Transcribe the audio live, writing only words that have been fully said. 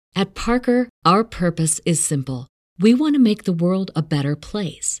At Parker, our purpose is simple. We want to make the world a better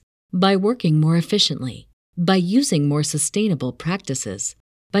place by working more efficiently, by using more sustainable practices,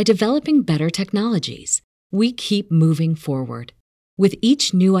 by developing better technologies. We keep moving forward. With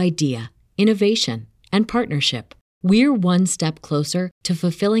each new idea, innovation, and partnership, we're one step closer to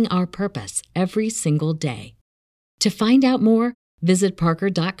fulfilling our purpose every single day. To find out more, visit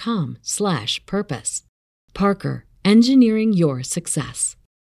parker.com/purpose. Parker, engineering your success.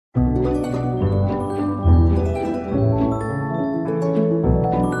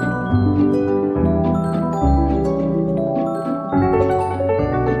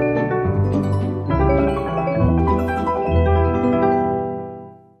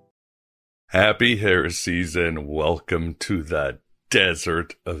 Happy heresies and welcome to the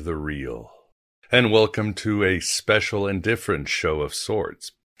desert of the real. And welcome to a special and different show of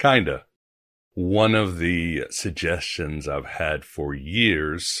sorts. Kinda. One of the suggestions I've had for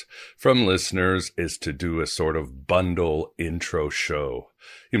years from listeners is to do a sort of bundle intro show.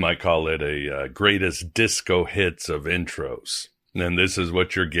 You might call it a greatest disco hits of intros. And this is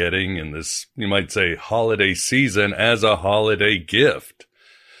what you're getting in this, you might say, holiday season as a holiday gift.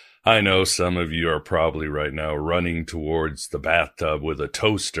 I know some of you are probably right now running towards the bathtub with a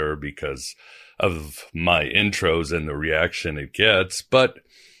toaster because of my intros and the reaction it gets, but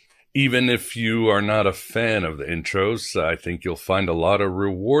even if you are not a fan of the intros, I think you'll find a lot of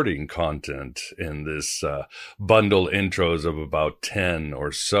rewarding content in this bundle intros of about 10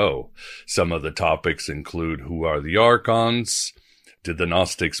 or so. Some of the topics include who are the archons? Did the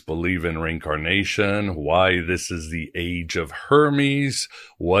Gnostics believe in reincarnation? Why this is the age of Hermes?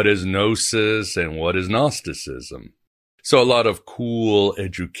 What is Gnosis and what is Gnosticism? So a lot of cool,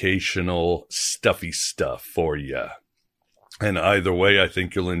 educational, stuffy stuff for you. And either way, I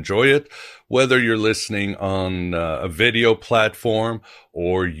think you'll enjoy it, whether you're listening on a video platform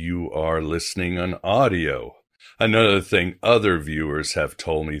or you are listening on audio. Another thing other viewers have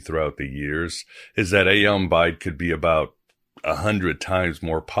told me throughout the years is that Aeon Byte could be about 100 times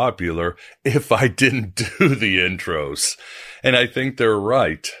more popular if I didn't do the intros. And I think they're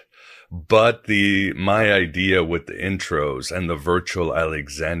right. But my idea with the intros and the virtual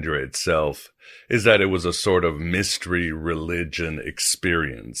Alexandria itself is that it was a sort of mystery religion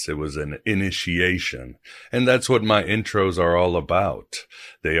experience. It was an initiation. And that's what my intros are all about.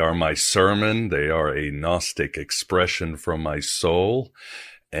 They are my sermon. They are a Gnostic expression from my soul.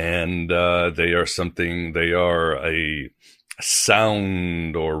 And they are a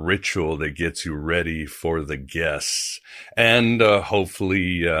sound or ritual that gets you ready for the guests and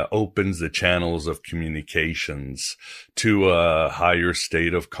hopefully opens the channels of communications to a higher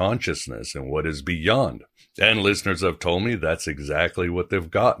state of consciousness and what is beyond. And listeners have told me that's exactly what they've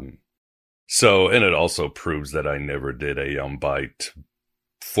gotten. So, and it also proves that I never did Aeon Byte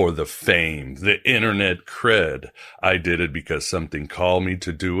for the fame, the internet cred. I did it because something called me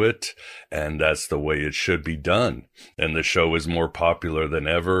to do it, and that's the way it should be done. And the show is more popular than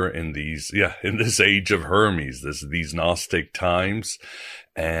ever in this age of Hermes, these Gnostic times,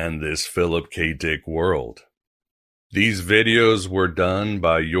 and this Philip K. Dick world. These videos were done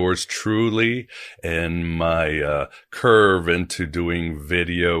by yours truly and my curve into doing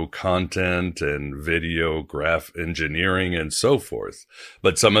video content and video graph engineering and so forth.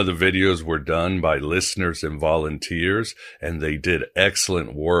 But some of the videos were done by listeners and volunteers, and they did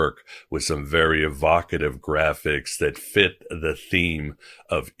excellent work with some very evocative graphics that fit the theme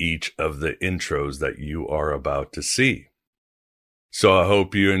of each of the intros that you are about to see. So I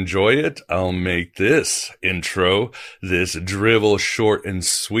hope you enjoy it. I'll make this intro, this drivel short and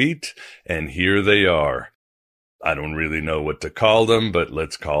sweet, and here they are. I don't really know what to call them, but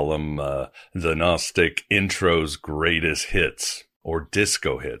let's call them the Gnostic Intro's Greatest Hits, or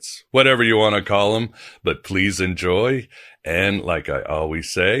Disco Hits, whatever you want to call them, but please enjoy. And like I always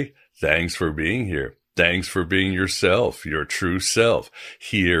say, thanks for being here. Thanks for being yourself, your true self,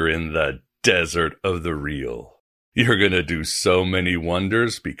 here in the desert of the real. You're going to do so many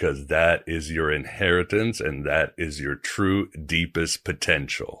wonders because that is your inheritance and that is your true deepest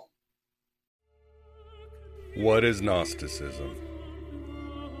potential. What is Gnosticism?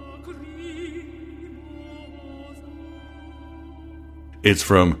 It's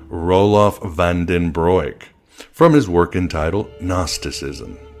from Roelof van den Broek, from his work entitled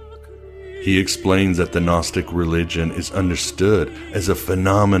Gnosticism. He explains that the Gnostic religion is understood as a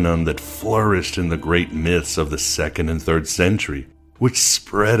phenomenon that flourished in the great myths of the 2nd and 3rd century, which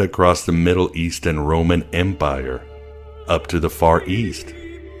spread across the Middle East and Roman Empire, up to the Far East.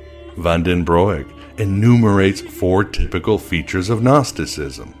 Van den Broek enumerates 4 typical features of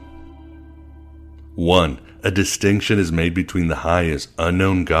Gnosticism. 1. a distinction is made between the highest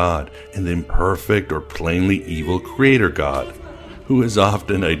unknown God and the imperfect or plainly evil creator God, who is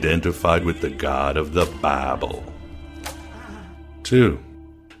often identified with the God of the Bible. 2.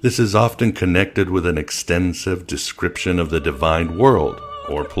 This is often connected with an extensive description of the divine world,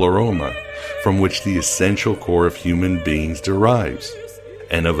 or pleroma, from which the essential core of human beings derives,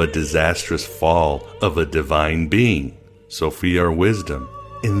 and of a disastrous fall of a divine being, Sophia or wisdom,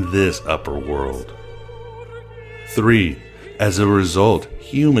 in this upper world. 3. As a result,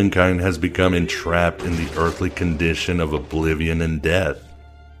 humankind has become entrapped in the earthly condition of oblivion and death,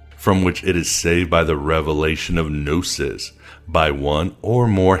 from which it is saved by the revelation of Gnosis by one or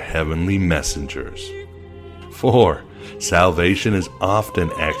more heavenly messengers. 4. Salvation is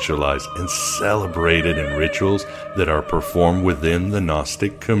often actualized and celebrated in rituals that are performed within the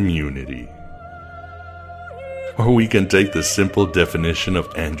Gnostic community. Or we can take the simple definition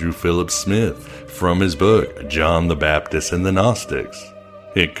of Andrew Philip Smith from his book, John the Baptist and the Gnostics.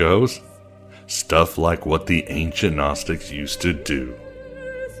 It goes, stuff like what the ancient Gnostics used to do.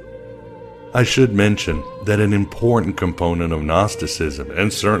 I should mention that an important component of Gnosticism,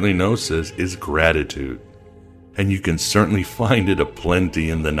 and certainly Gnosis, is gratitude. And you can certainly find it aplenty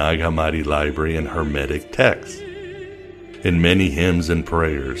in the Nag Hammadi library and Hermetic texts, in many hymns and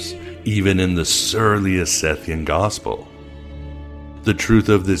prayers, even in the surliest Sethian gospel. The truth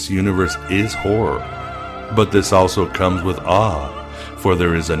of this universe is horror, but this also comes with awe, for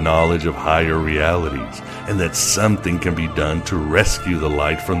there is a knowledge of higher realities, and that something can be done to rescue the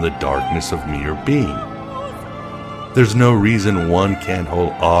light from the darkness of mere being. There's no reason one can't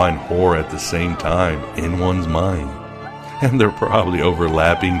hold awe and horror at the same time in one's mind, and they're probably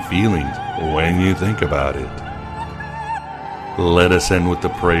overlapping feelings when you think about it. Let us end with the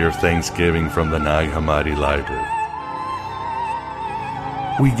prayer of thanksgiving from the Nag Hammadi library.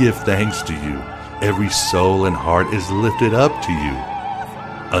 We give thanks to you. Every soul and heart is lifted up to you.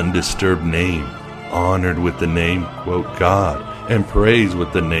 Undisturbed name, honored with the name, quote, God, and praised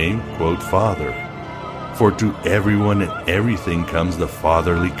with the name, quote, Father. For to everyone and everything comes the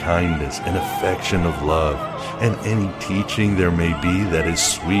fatherly kindness and affection of love, and any teaching there may be that is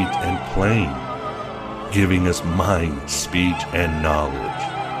sweet and plain, giving us mind, speech, and knowledge.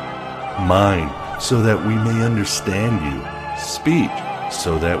 Mind, so that we may understand you. Speech,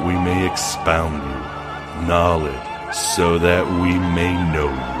 so that we may expound you. Knowledge, so that we may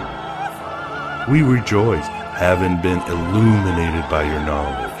know you. We rejoice, having been illuminated by your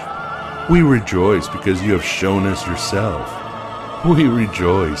knowledge. We rejoice because you have shown us yourself. We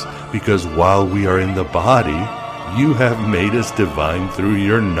rejoice because while we are in the body, you have made us divine through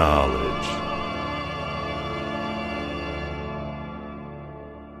your knowledge.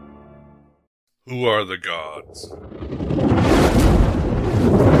 Who are the gods?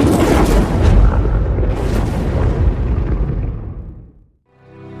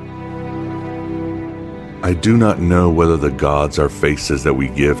 I do not know whether the gods are faces that we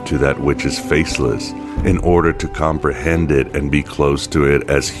give to that which is faceless in order to comprehend it and be close to it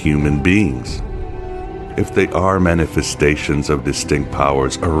as human beings. If they are manifestations of distinct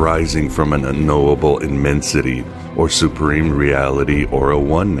powers arising from an unknowable immensity or supreme reality or a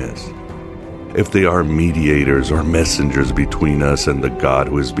oneness. If they are mediators or messengers between us and the God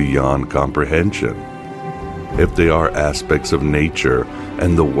who is beyond comprehension. If they are aspects of nature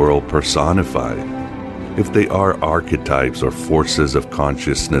and the world personified. If they are archetypes or forces of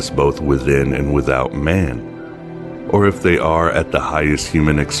consciousness both within and without man, or if they are at the highest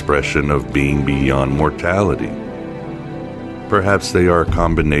human expression of being beyond mortality. Perhaps they are a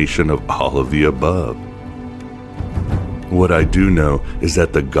combination of all of the above. What I do know is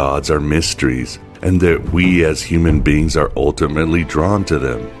that the gods are mysteries, and that we as human beings are ultimately drawn to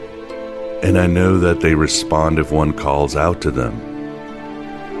them. And I know that they respond if one calls out to them.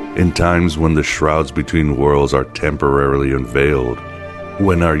 In times when the shrouds between worlds are temporarily unveiled,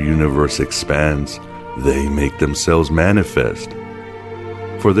 when our universe expands, they make themselves manifest.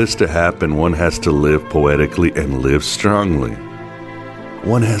 For this to happen, one has to live poetically and live strongly.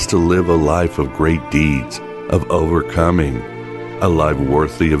 One has to live a life of great deeds, of overcoming, a life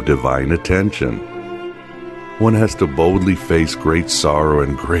worthy of divine attention. One has to boldly face great sorrow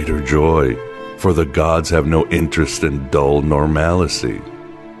and greater joy, for the gods have no interest in dull normalcy.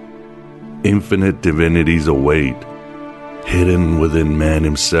 Infinite divinities await, hidden within man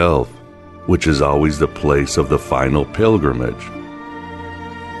himself, which is always the place of the final pilgrimage.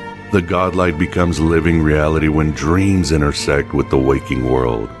 The godlight becomes living reality when dreams intersect with the waking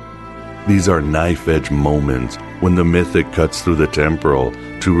world. These are knife-edge moments when the mythic cuts through the temporal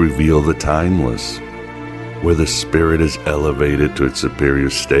to reveal the timeless, where the spirit is elevated to its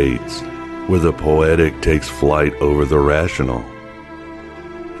superior states, where the poetic takes flight over the rational.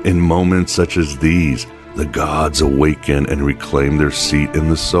 In moments such as these, the gods awaken and reclaim their seat in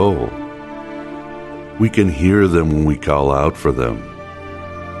the soul. We can hear them when we call out for them,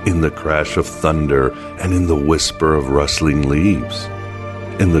 in the crash of thunder and in the whisper of rustling leaves,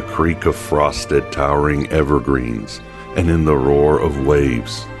 in the creak of frosted towering evergreens and in the roar of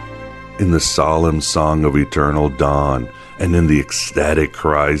waves, in the solemn song of eternal dawn and in the ecstatic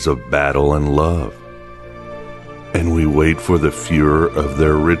cries of battle and love. And we wait for the furor of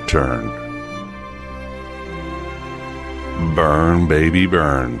their return. Burn, baby,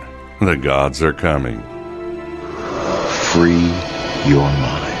 burn. The gods are coming. Free your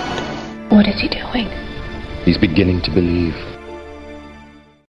mind. What is he doing? He's beginning to believe.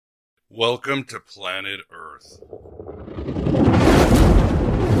 Welcome to Planet Earth.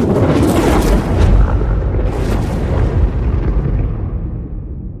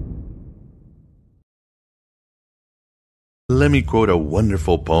 Let me quote a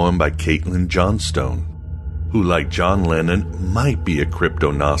wonderful poem by Caitlin Johnstone, who, like John Lennon, might be a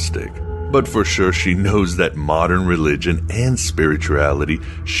crypto-Gnostic, but for sure she knows that modern religion and spirituality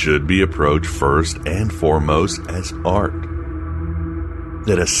should be approached first and foremost as art.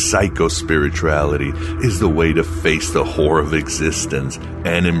 That a psycho-spirituality is the way to face the horror of existence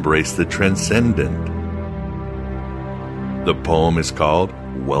and embrace the transcendent. The poem is called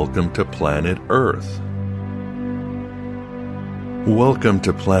Welcome to Planet Earth. Welcome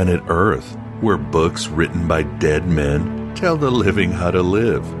to Planet Earth, where books written by dead men tell the living how to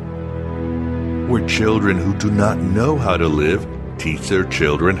live. Where children who do not know how to live teach their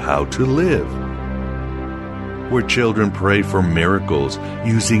children how to live. Where children pray for miracles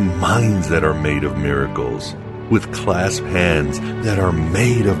using minds that are made of miracles, with clasped hands that are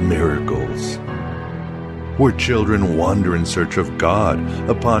made of miracles. Where children wander in search of God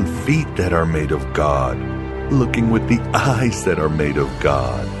upon feet that are made of God, looking with the eyes that are made of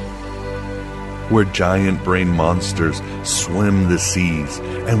God. Where giant brain monsters swim the seas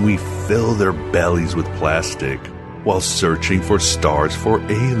and we fill their bellies with plastic while searching for stars for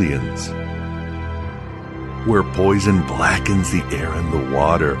aliens. Where poison blackens the air and the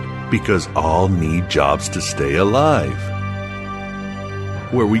water because all need jobs to stay alive.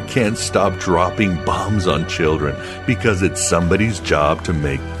 Where we can't stop dropping bombs on children because it's somebody's job to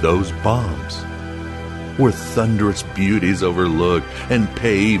make those bombs. Where thunderous beauty is overlooked and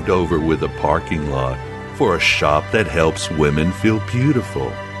paved over with a parking lot for a shop that helps women feel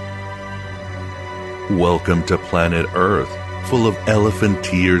beautiful. Welcome to Planet Earth, full of elephant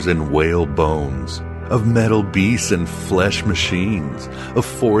tears and whale bones, of metal beasts and flesh machines, of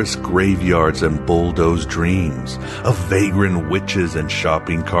forest graveyards and bulldozed dreams, of vagrant witches and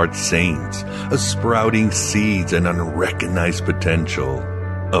shopping cart saints, of sprouting seeds and unrecognized potential,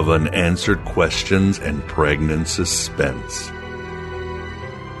 of unanswered questions and pregnant suspense.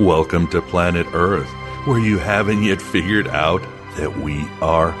 Welcome to Planet Earth, where you haven't yet figured out that we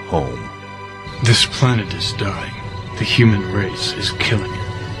are home. This planet is dying. The human race is killing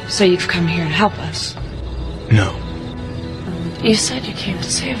it. So you've come here to help us? No. You said you came to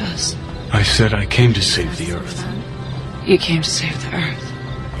save us. I said I came to save the Earth. You came to save the Earth.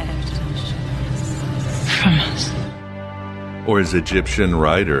 From us. Or as Egyptian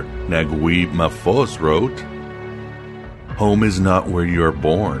writer Naguib Mahfouz wrote, home is not where you are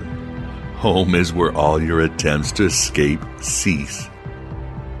born. Home is where all your attempts to escape cease.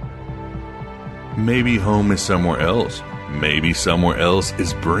 Maybe home is somewhere else. Maybe somewhere else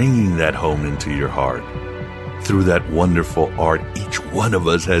is bringing that home into your heart. Through that wonderful art each one of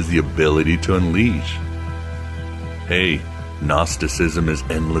us has the ability to unleash. Hey, Gnosticism is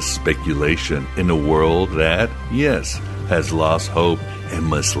endless speculation in a world that, yes, has lost hope and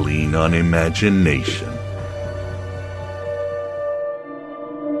must lean on imagination.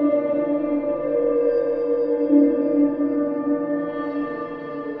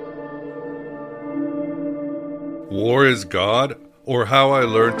 War is God, or how I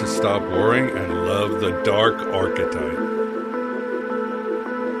learned to stop worrying and love the dark archetype.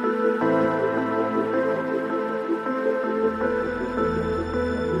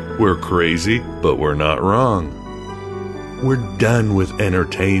 We're crazy, but we're not wrong. We're done with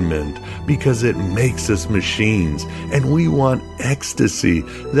entertainment because it makes us machines, and we want ecstasy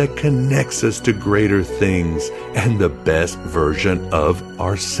that connects us to greater things and the best version of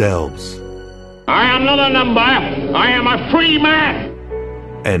ourselves. I am not a number. I am a free man.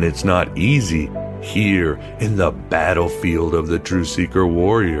 And it's not easy here in the battlefield of the True Seeker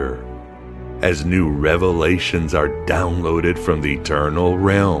Warrior, as new revelations are downloaded from the eternal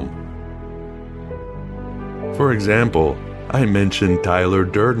realm. For example, I mentioned Tyler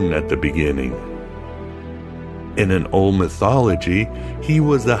Durden at the beginning. In an old mythology, he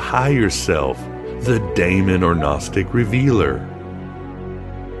was the higher self, the daemon or Gnostic revealer.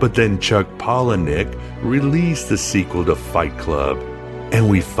 But then Chuck Palahniuk released the sequel to Fight Club, and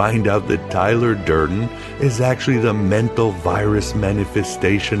we find out that Tyler Durden is actually the mental virus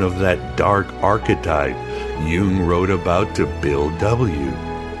manifestation of that dark archetype Jung wrote about to Bill W.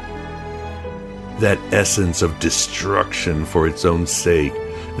 That essence of destruction for its own sake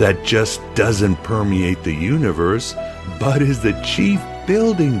that just doesn't permeate the universe, but is the chief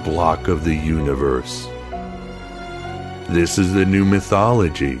building block of the universe. This is the new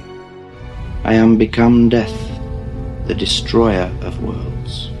mythology. I am become death, the destroyer of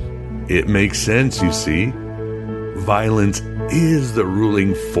worlds. It makes sense, you see. Violence is the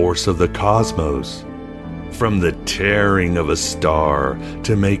ruling force of the cosmos. From the tearing of a star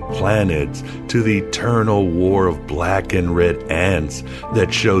to make planets, to the eternal war of black and red ants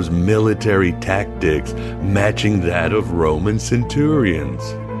that shows military tactics matching that of Roman centurions.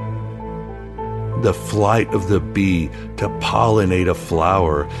 The flight of the bee to pollinate a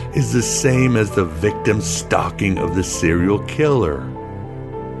flower is the same as the victim stalking of the serial killer.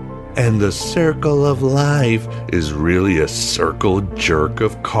 And the circle of life is really a circle jerk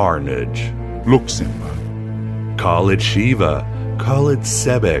of carnage. Look, Simba. Call it Shiva, call it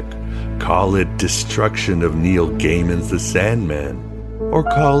Sebek, call it destruction of Neil Gaiman's The Sandman, or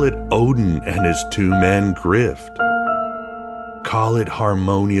call it Odin and his two-man grift. Call it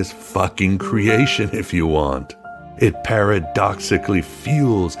harmonious fucking creation if you want. It paradoxically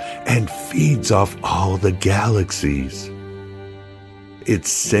fuels and feeds off all the galaxies. It's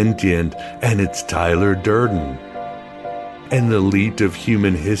sentient and it's Tyler Durden. And the elite of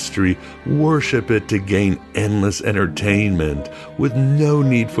human history worship it to gain endless entertainment with no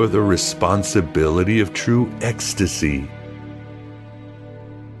need for the responsibility of true ecstasy.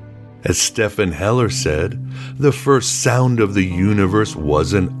 As Stephen Heller said, the first sound of the universe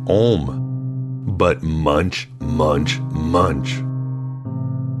wasn't Om, but munch, munch, munch.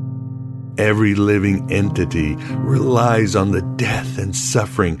 Every living entity relies on the death and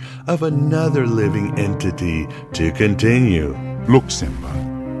suffering of another living entity to continue. Look, Simba.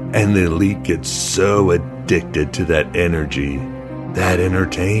 And the elite gets so addicted to that energy, that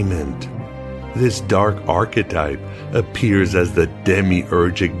entertainment. This dark archetype appears as the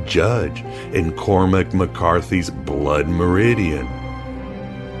demiurgic judge in Cormac McCarthy's Blood Meridian.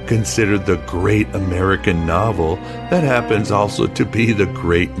 Considered the great American novel that happens also to be the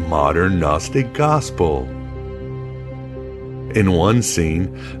great modern Gnostic gospel. In one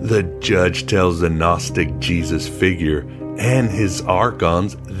scene, the judge tells the Gnostic Jesus figure and his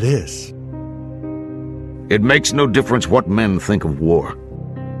archons this. It makes no difference what men think of war.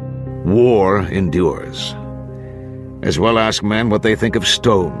 War endures. As well ask men what they think of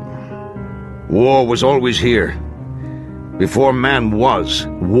stone. War was always here. Before man was,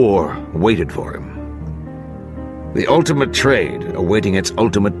 war waited for him. The ultimate trade awaiting its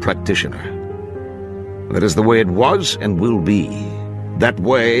ultimate practitioner. That is the way it was and will be. That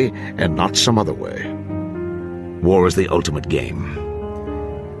way and not some other way. War is the ultimate game.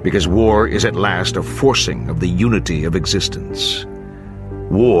 Because war is at last a forcing of the unity of existence.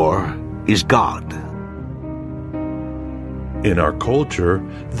 War is God. In our culture,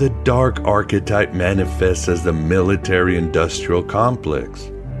 the dark archetype manifests as the military-industrial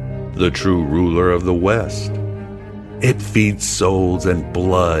complex, the true ruler of the West. It feeds souls and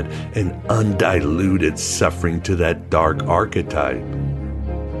blood and undiluted suffering to that dark archetype.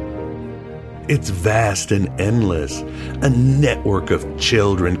 It's vast and endless, a network of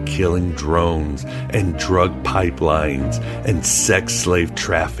children-killing drones and drug pipelines and sex slave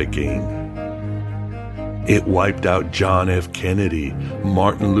trafficking. It wiped out John F. Kennedy,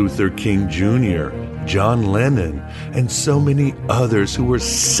 Martin Luther King Jr., John Lennon, and so many others who were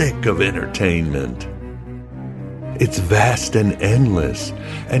sick of entertainment. It's vast and endless,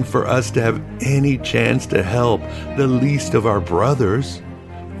 and for us to have any chance to help the least of our brothers,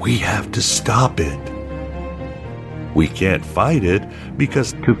 we have to stop it. We can't fight it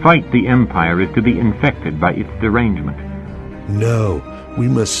because to fight the Empire is to be infected by its derangement. No, we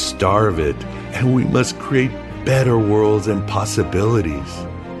must starve it, and we must create better worlds and possibilities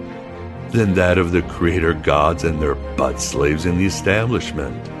than that of the creator gods and their butt slaves in the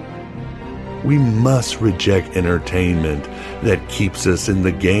establishment. We must reject entertainment that keeps us in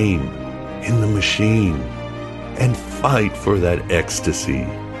the game, in the machine, and fight for that ecstasy.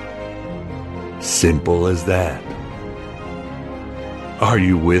 Simple as that. Are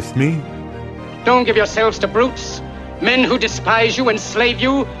you with me? Don't give yourselves to brutes. Men who despise you, enslave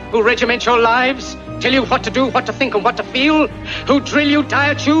you, who regiment your lives. Tell you what to do, what to think, and what to feel? Who drill you,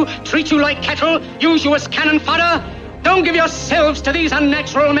 diet you, treat you like cattle, use you as cannon fodder? Don't give yourselves to these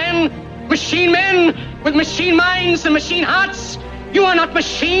unnatural men with machine minds and machine hearts. You are not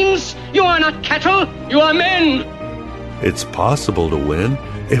machines, you are not cattle, you are men. It's possible to win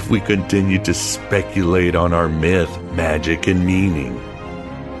if we continue to speculate on our myth, magic, and meaning.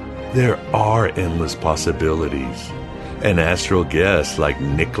 There are endless possibilities, and astral guests like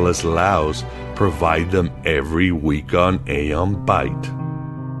Nicholas Laus provide them every week on Aeon Byte.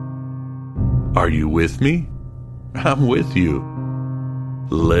 Are you with me? I'm with you.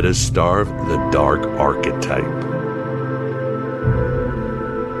 Let us starve the dark archetype.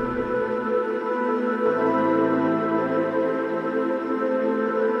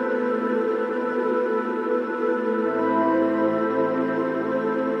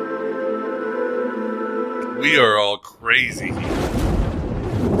 We are all crazy here.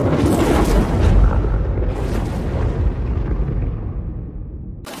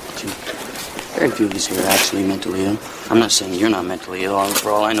 Very few of us here are actually mentally ill. I'm not saying you're not mentally ill.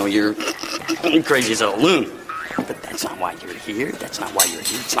 For all I know, you're crazy as a loon. But that's not why you're here. That's not why you're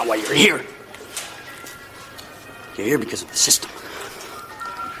here. It's not why you're here. You're here because of the system.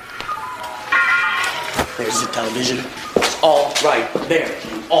 There's the television. It's all right there.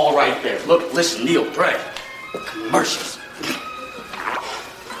 All right there. Look, listen, kneel, pray. Commercials.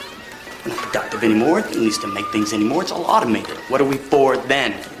 We're not productive anymore, at least to make things anymore. It's all automated. What are we for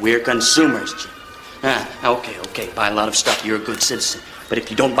then? We're consumers, Jim. Okay. Buy a lot of stuff. You're a good citizen. But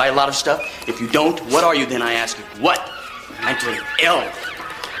if you don't buy a lot of stuff, if you don't, what are you then, I ask you? What? Mentally ill.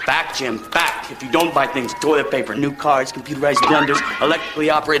 Back, Jim, back. If you don't buy things, toilet paper, new cars, computerized blenders,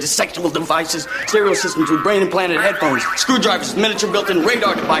 electrically operated sexual devices, stereo systems with brain-implanted headphones, screwdrivers, miniature built-in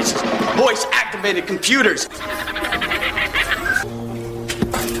radar devices, voice-activated computers.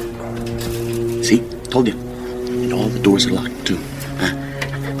 See? Told you. And all the doors are locked, too.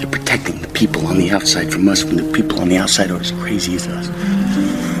 They're protecting the people on the outside from us when the people on the outside are as crazy as us.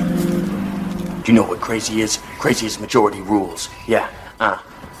 Do you know what crazy is? Crazy is majority rules. Yeah,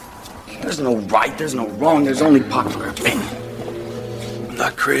 There's no right, there's no wrong, there's only popular opinion. I'm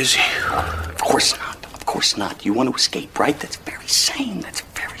not crazy. Of course not. Of course not. You want to escape, right? That's very sane. That's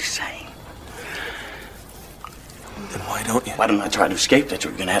very sane. Then why don't you? Why don't I try to escape? That's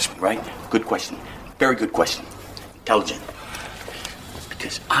what you're going to ask me, right? Good question. Very good question. Intelligent.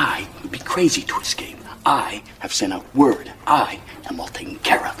 Because I would be crazy to escape. I have sent out word. I am all taken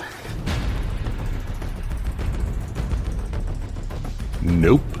care of.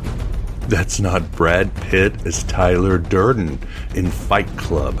 Nope. That's not Brad Pitt as Tyler Durden in Fight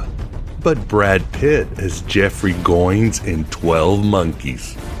Club, but Brad Pitt as Jeffrey Goins in 12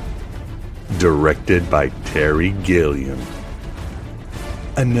 Monkeys. Directed by Terry Gilliam.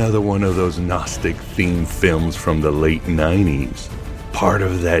 Another one of those Gnostic-themed films from the late 90s. Part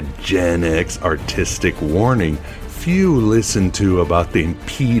of that Gen X artistic warning few listen to about the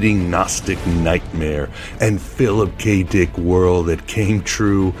impeding Gnostic nightmare and Philip K. Dick world that came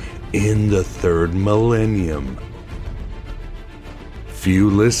true in the third millennium. Few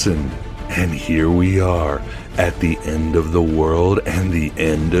listened, and here we are at the end of the world and the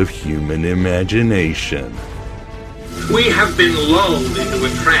end of human imagination. We have been lulled into a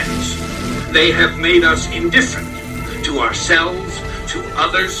trance. They have made us indifferent to ourselves, to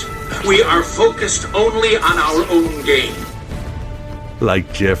others. We are focused only on our own game.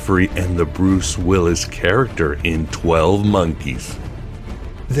 Like Jeffrey and the Bruce Willis character in 12 Monkeys.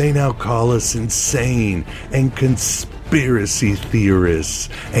 They now call us insane and conspiracy theorists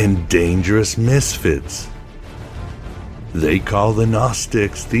and dangerous misfits. They call the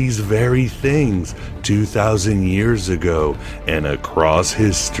Gnostics these very things 2,000 years ago and across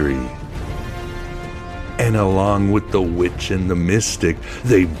history. And along with the witch and the mystic,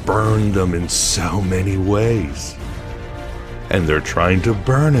 they burned them in so many ways. And they're trying to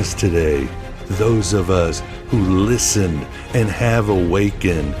burn us today, those of us who listened and have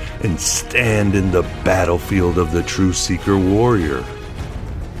awakened and stand in the battlefield of the true seeker warrior.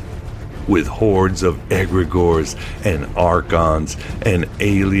 With hordes of egregores and archons and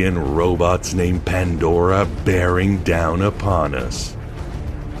alien robots named Pandora bearing down upon us.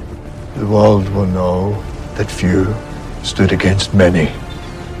 The world will know that few stood against many.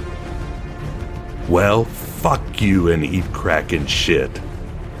 Well, fuck you and eat crack and shit.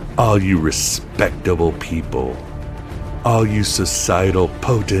 All you respectable people. All you societal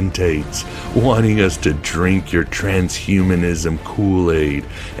potentates wanting us to drink your transhumanism Kool-Aid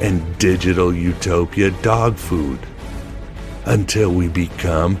and digital utopia dog food. Until we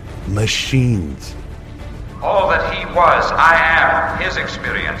become machines. All that he was, I am. have his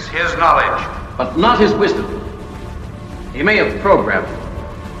experience, his knowledge. But not his wisdom. He may have programmed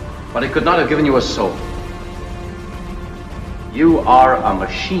you, but he could not have given you a soul. You are a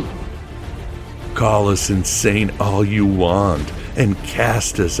machine. Call us insane all you want and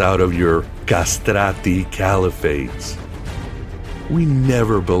cast us out of your castrati caliphates. We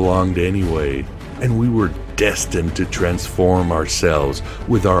never belonged anyway, and we were destined to transform ourselves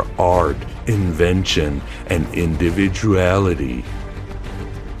with our art, invention, and individuality.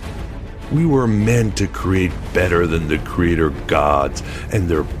 We were meant to create better than the creator gods and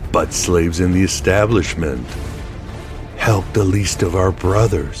their butt slaves in the establishment. Help the least of our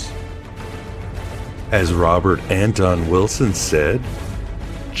brothers. As Robert Anton Wilson said,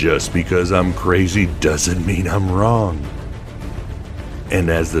 just because I'm crazy doesn't mean I'm wrong. And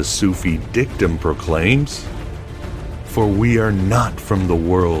as the Sufi dictum proclaims, for we are not from the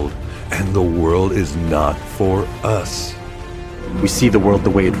world, and the world is not for us. We see the world the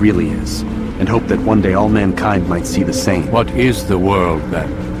way it really is, and hope that one day all mankind might see the same. What is the world,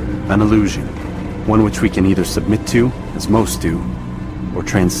 then? An illusion. One which we can either submit to, as most do, or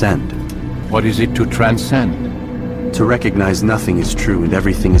transcend. What is it to transcend? To recognize nothing is true and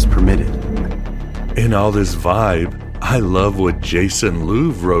everything is permitted. In all this vibe, I love what Jason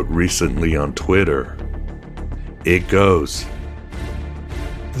Louv wrote recently on Twitter. It goes,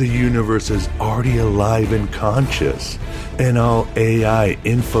 the universe is already alive and conscious, and all AI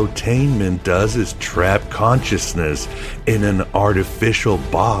infotainment does is trap consciousness in an artificial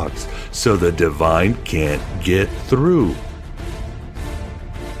box so the divine can't get through.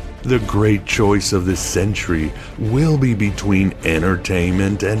 The great choice of this century will be between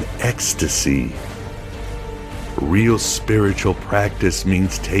entertainment and ecstasy. Real spiritual practice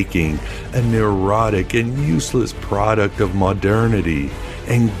means taking a neurotic and useless product of modernity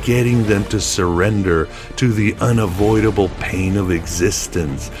and getting them to surrender to the unavoidable pain of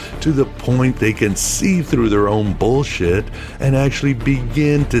existence to the point they can see through their own bullshit and actually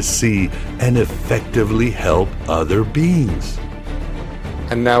begin to see and effectively help other beings.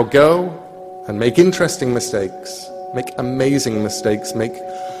 And now go and make interesting mistakes, make amazing mistakes, make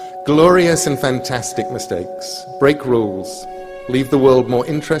glorious and fantastic mistakes. Break rules. Leave the world more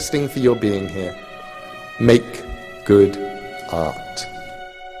interesting for your being here. Make good art.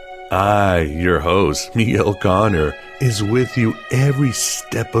 I, your host, Miguel Connor, is with you every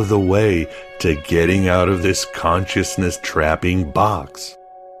step of the way to getting out of this consciousness-trapping box.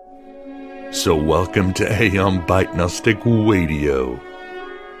 So welcome to Aeon Bite Gnostic Radio.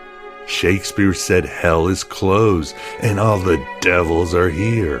 Shakespeare said hell is closed and all the devils are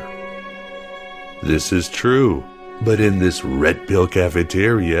here. This is true, but in this Red Pill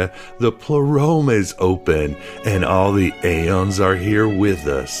cafeteria, the pleroma is open and all the Aeons are here with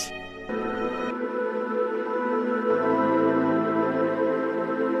us.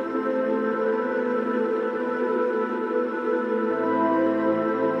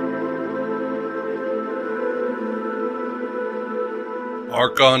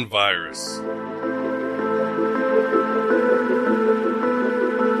 Archon Virus.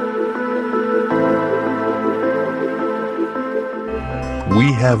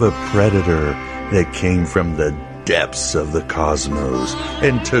 We have a predator that came from the depths of the cosmos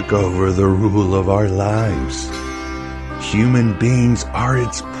and took over the rule of our lives. Human beings are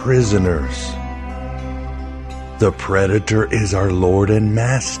its prisoners. The predator is our lord and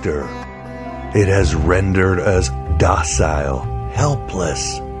master. It has rendered us docile,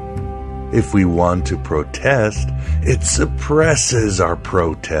 helpless. If we want to protest, it suppresses our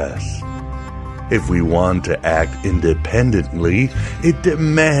protests. If we want to act independently, it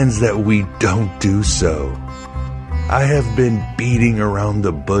demands that we don't do so. I have been beating around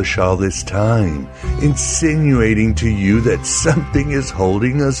the bush all this time, insinuating to you that something is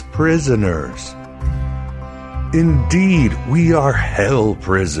holding us prisoners. Indeed, we are hell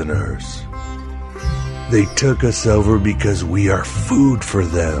prisoners. They took us over because we are food for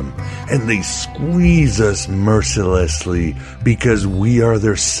them, and they squeeze us mercilessly because we are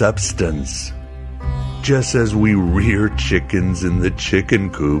their substance. Just as we rear chickens in the chicken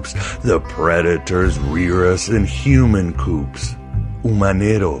coops, the predators rear us in human coops,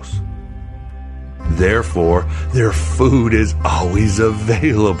 humaneros. Therefore, their food is always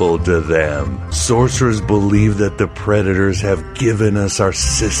available to them. Sorcerers believe that the predators have given us our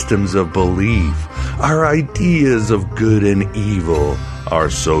systems of belief, our ideas of good and evil, our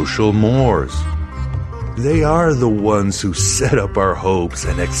social mores. They are the ones who set up our hopes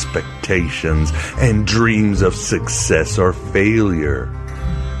and expectations and dreams of success or failure.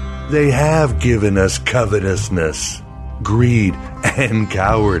 They have given us covetousness, greed, and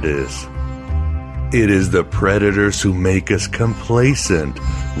cowardice. It is the predators who make us complacent,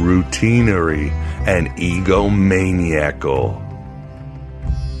 routinary, and egomaniacal.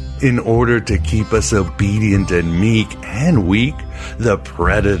 In order to keep us obedient and meek and weak, the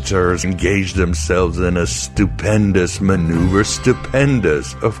predators engage themselves in a stupendous maneuver,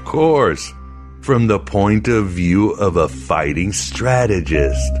 stupendous, of course, from the point of view of a fighting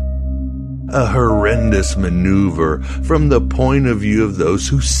strategist. A horrendous maneuver from the point of view of those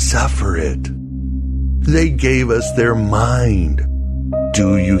who suffer it. They gave us their mind.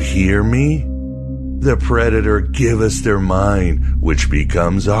 Do you hear me? The predator give us their mind, which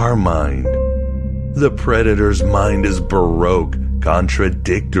becomes our mind. The predator's mind is baroque,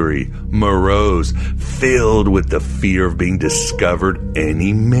 contradictory, morose, filled with the fear of being discovered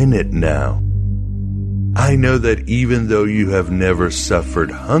any minute now. I know that even though you have never suffered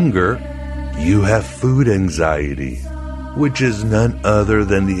hunger, you have food anxiety, which is none other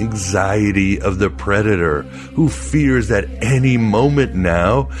than the anxiety of the predator, who fears that any moment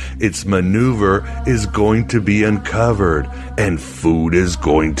now its maneuver is going to be uncovered and food is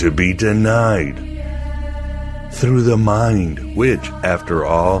going to be denied. Through the mind, which, after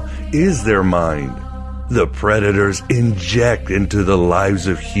all, is their mind, the predators inject into the lives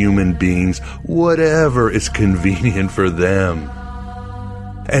of human beings whatever is convenient for them.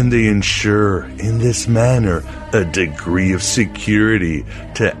 And they ensure, in this manner, a degree of security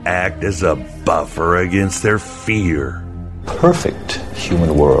to act as a buffer against their fear. Perfect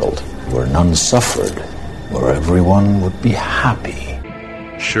human world, where none suffered, where everyone would be happy.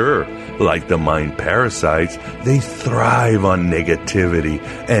 Sure, like the mind parasites, they thrive on negativity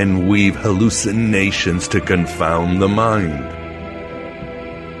and weave hallucinations to confound the mind.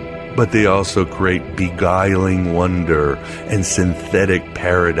 But they also create beguiling wonder and synthetic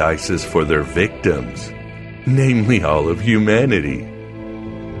paradises for their victims, namely all of humanity.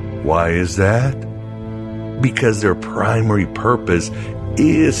 Why is that? Because their primary purpose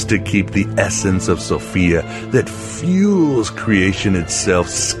is to keep the essence of Sophia that fuels creation itself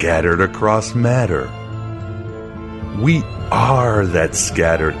scattered across matter. We are that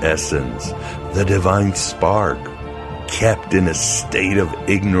scattered essence, the divine spark, kept in a state of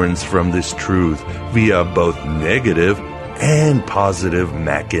ignorance from this truth via both negative and positive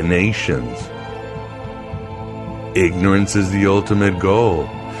machinations. Ignorance is the ultimate goal,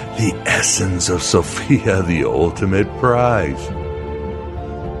 the essence of Sophia the ultimate prize.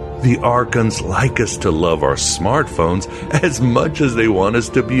 The Archons like us to love our smartphones as much as they want us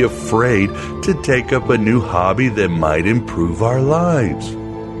to be afraid to take up a new hobby that might improve our lives.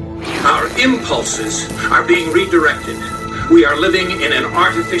 Our impulses are being redirected. We are living in an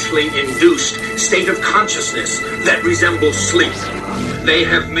artificially induced state of consciousness that resembles sleep. They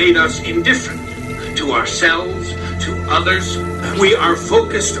have made us indifferent to ourselves, to others. We are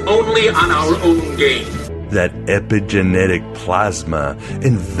focused only on our own gain. That epigenetic plasma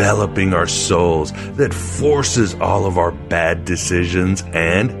enveloping our souls that forces all of our bad decisions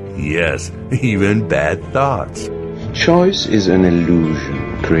and, yes, even bad thoughts. Choice is an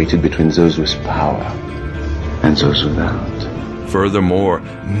illusion created between those with power and those without. Furthermore,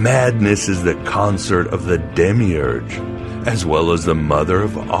 madness is the consort of the demiurge, as well as the mother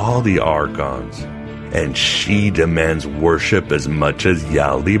of all the Archons, and she demands worship as much as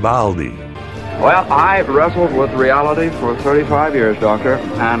Yaldabaoth. Well, I've wrestled with reality for 35 years, Doctor,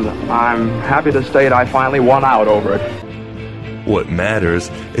 and I'm happy to state I finally won out over it. What matters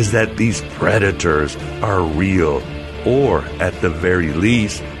is that these predators are real, or at the very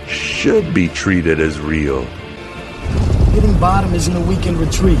least, should be treated as real. Hitting bottom isn't a weekend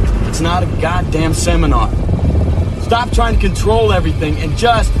retreat. It's not a goddamn seminar. Stop trying to control everything and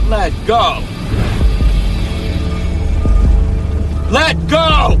just let go. Let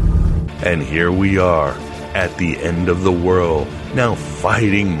go! And here we are, at the end of the world, now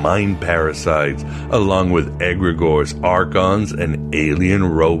fighting mind parasites, along with egregores, Archons, and alien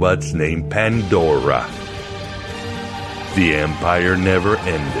robots named Pandora. The Empire never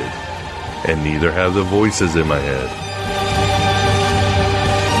ended, and neither have the voices in my head.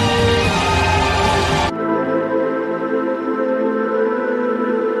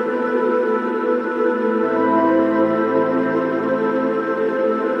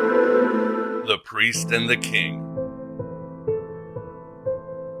 The Priest and the King.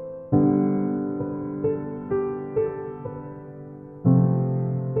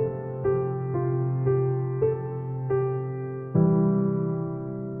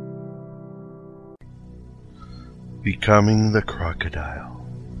 Becoming the crocodile.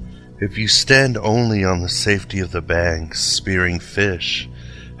 If you stand only on the safety of the banks, spearing fish,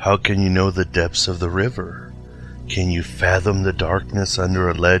 how can you know the depths of the river? Can you fathom the darkness under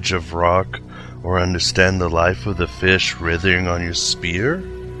a ledge of rock, or understand the life of the fish writhing on your spear?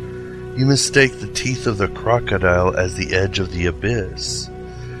 You mistake the teeth of the crocodile as the edge of the abyss.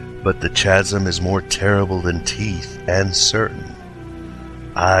 But the chasm is more terrible than teeth and certain.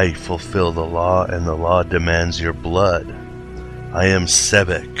 I fulfill the law, and the law demands your blood. I am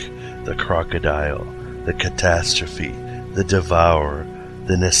Sebek, the crocodile, the catastrophe, the devourer,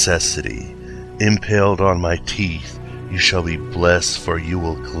 the necessity. Impaled on my teeth, you shall be blessed, for you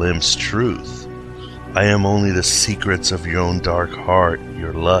will glimpse truth. I am only the secrets of your own dark heart,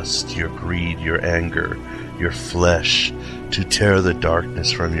 your lust, your greed, your anger, your flesh, to tear the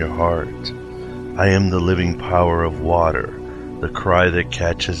darkness from your heart. I am the living power of water, the cry that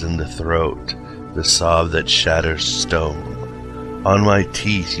catches in the throat, the sob that shatters stone. On my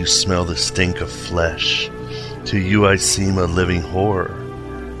teeth you smell the stink of flesh. To you I seem a living horror.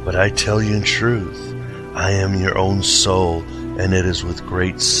 But I tell you in truth, I am your own soul, and it is with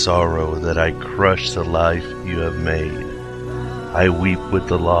great sorrow that I crush the life you have made. I weep with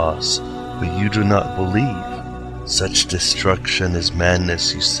the loss, but you do not believe. Such destruction is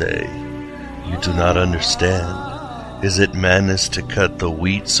madness, you say. You do not understand. Is it madness to cut the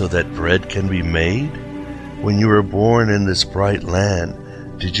wheat so that bread can be made? When you were born in this bright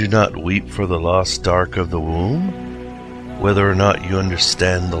land, did you not weep for the lost dark of the womb? Whether or not you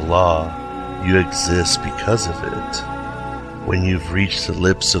understand the law, you exist because of it. When you've reached the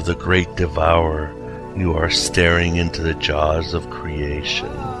lips of the great devourer, you are staring into the jaws of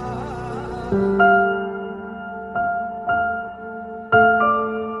creation.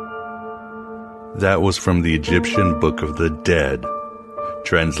 That was from the Egyptian Book of the Dead,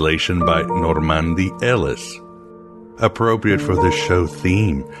 translation by Normandy Ellis. Appropriate for the show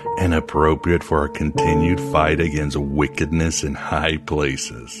theme and appropriate for our continued fight against wickedness in high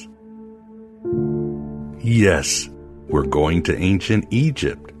places. Yes, we're going to ancient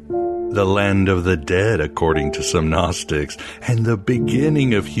Egypt, the land of the dead according to some Gnostics, and the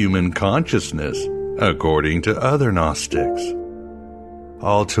beginning of human consciousness according to other Gnostics.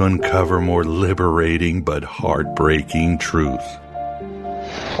 All to uncover more liberating but heartbreaking truth.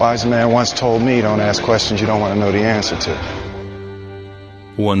 Wise man once told me, don't ask questions you don't want to know the answer to.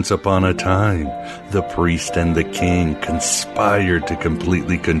 Once upon a time, the priest and the king conspired to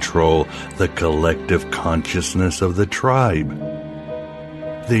completely control the collective consciousness of the tribe.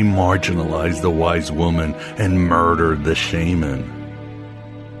 They marginalized the wise woman and murdered the shaman.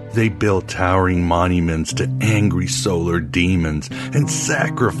 They built towering monuments to angry solar demons and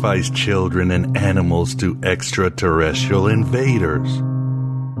sacrificed children and animals to extraterrestrial invaders.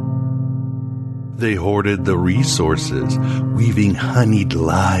 They hoarded the resources, weaving honeyed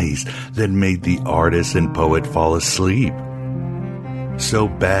lies that made the artist and poet fall asleep. So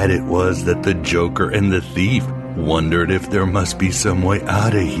bad it was that the joker and the thief wondered if there must be some way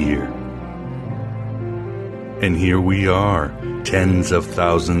out of here. And here we are, tens of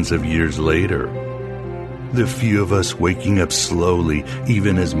thousands of years later. The few of us waking up slowly,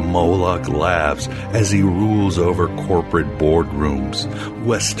 even as Moloch laughs as he rules over corporate boardrooms,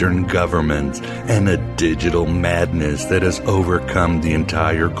 Western governments, and a digital madness that has overcome the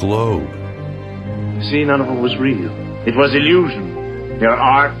entire globe. See, none of it was real. It was illusion. Your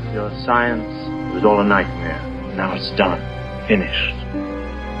art, your science, it was all a nightmare. Now it's done. Finished.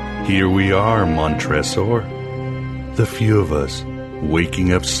 Here we are, Montresor. The few of us,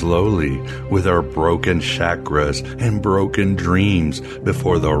 waking up slowly with our broken chakras and broken dreams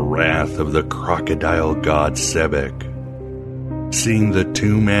before the wrath of the crocodile god Sebek. Seeing the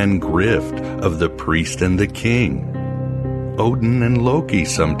two-man grift of the priest and the king. Odin and Loki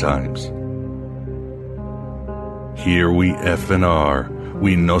sometimes. Here we effing are,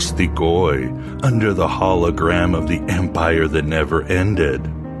 we Gnostikoi, under the hologram of the empire that never ended.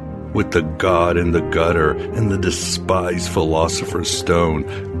 With the god in the gutter and the despised philosopher's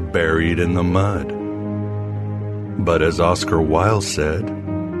stone buried in the mud. But as Oscar Wilde said,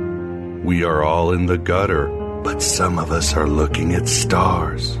 we are all in the gutter, but some of us are looking at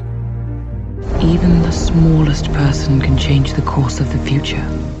stars. Even the smallest person can change the course of the future.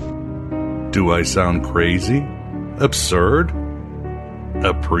 Do I sound crazy? Absurd?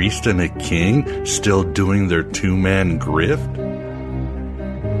 A priest and a king still doing their two-man grift?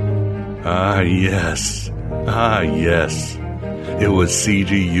 Ah, yes. It was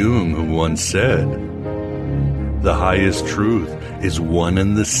C.G. Jung who once said, the highest truth is one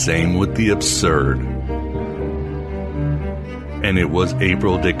and the same with the absurd. And it was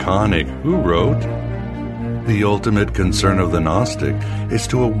April DeConnick who wrote, the ultimate concern of the Gnostic is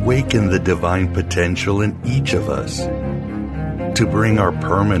to awaken the divine potential in each of us, to bring our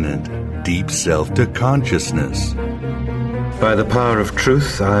permanent, deep self to consciousness. By the power of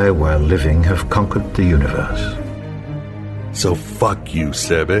truth, I, while living, have conquered the universe. So fuck you,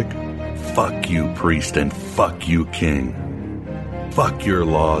 Sebek. Fuck you, priest, and fuck you, king. Fuck your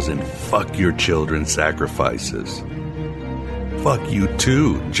laws and fuck your children's sacrifices. Fuck you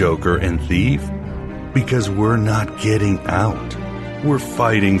too, Joker and Thief. Because we're not getting out. We're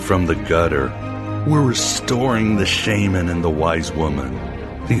fighting from the gutter. We're restoring the shaman and the wise woman,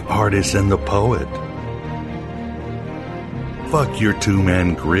 the artist and the poet. Fuck your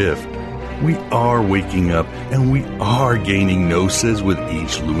two-man grift. We are waking up and we are gaining gnosis with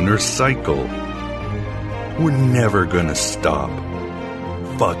each lunar cycle. We're never gonna stop.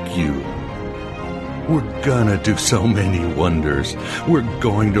 Fuck you. We're gonna do so many wonders. We're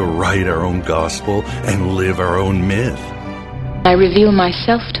going to write our own gospel and live our own myth. I reveal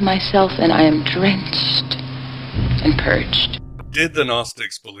myself to myself and I am drenched and purged. Did the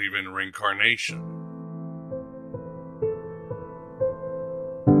Gnostics believe in reincarnation?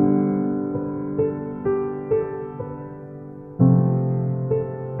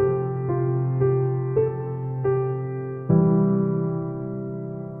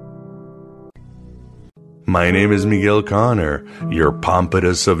 My name is Miguel Connor, your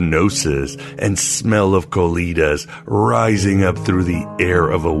Pompatus of Gnosis and smell of colitas rising up through the air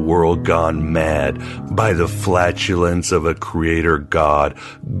of a world gone mad by the flatulence of a creator god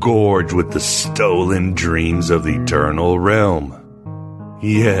gorged with the stolen dreams of the eternal realm.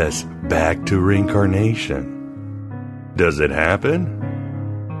 Yes, back to reincarnation. Does it happen?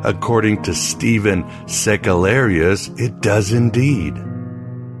 According to Stephen Secalarius, it does indeed.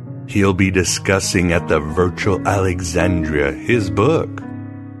 He'll be discussing at the Virtual Alexandria his book,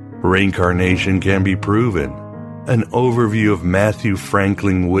 Reincarnation Can Be Proven, an overview of Matthew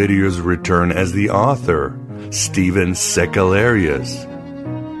Franklin Whittier's return as the author, Stephen Secalarius,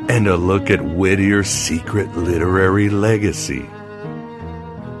 and a look at Whittier's secret literary legacy.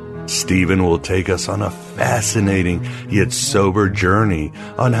 Stephen will take us on a fascinating yet sober journey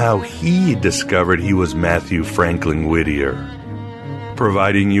on how he discovered he was Matthew Franklin Whittier,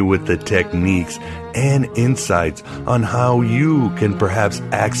 providing you with the techniques and insights on how you can perhaps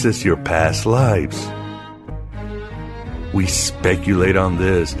access your past lives. We speculate on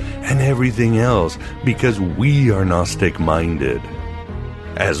this and everything else because we are Gnostic-minded,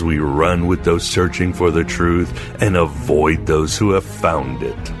 as we run with those searching for the truth and avoid those who have found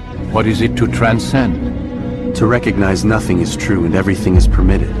it. What is it to transcend? To recognize nothing is true and everything is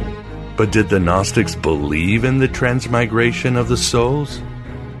permitted. But did the Gnostics believe in the transmigration of the souls?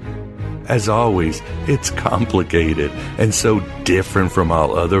 As always, it's complicated and so different from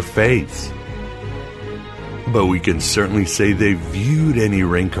all other faiths. But we can certainly say they viewed any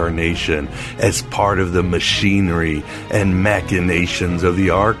reincarnation as part of the machinery and machinations of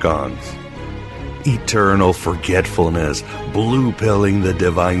the Archons. Eternal forgetfulness, blue-pilling the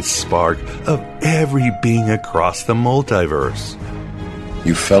divine spark of every being across the multiverse.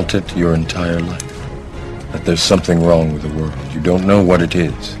 You felt it your entire life, that there's something wrong with the world. You don't know what it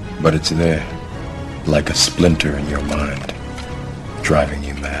is, but it's there, like a splinter in your mind, driving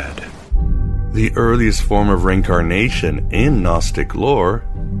you mad. The earliest form of reincarnation in Gnostic lore,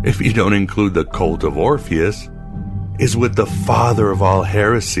 if you don't include the cult of Orpheus, is with the father of all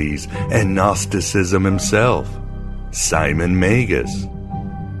heresies and Gnosticism himself, Simon Magus.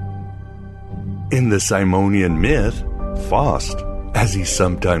 In the Simonian myth, Faust, as he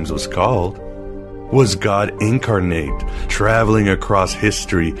sometimes was called, was God incarnate, traveling across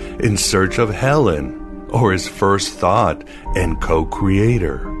history in search of Helen, or his first thought and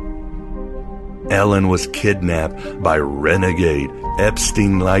co-creator. Ellen was kidnapped by renegade,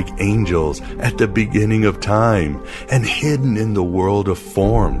 Epstein-like angels at the beginning of time and hidden in the world of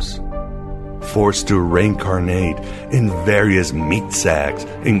forms, forced to reincarnate in various meat sacks,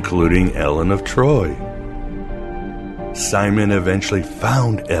 including Ellen of Troy. Simon eventually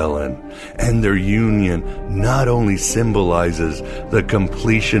found Ellen, and their union not only symbolizes the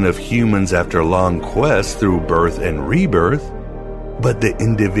completion of humans after long quests through birth and rebirth, but the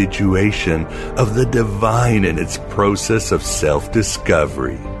individuation of the divine in its process of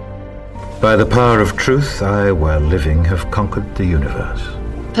self-discovery. By the power of truth, I, while living, have conquered the universe.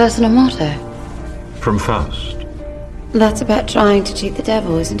 Personal motto? From Faust. That's about trying to cheat the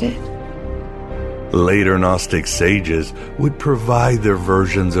devil, isn't it? Later Gnostic sages would provide their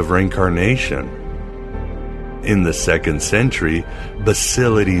versions of reincarnation. In the 2nd century,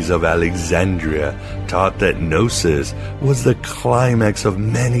 Basilides of Alexandria taught that Gnosis was the climax of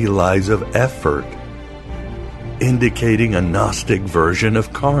many lives of effort, indicating a Gnostic version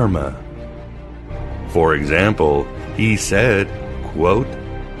of karma. For example, he said, quote,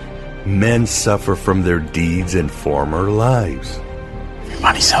 men suffer from their deeds in former lives.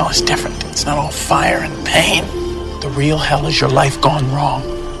 Everybody's hell is different. It's not all fire and pain. The real hell is your life gone wrong.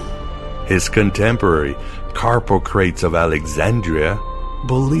 His contemporary, Carpocrates of Alexandria,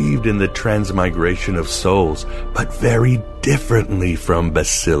 believed in the transmigration of souls, but very differently from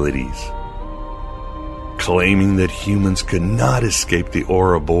Basilides, claiming that humans could not escape the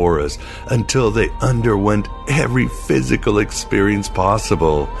Ouroboros until they underwent every physical experience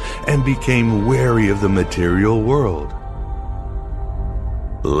possible and became wary of the material world.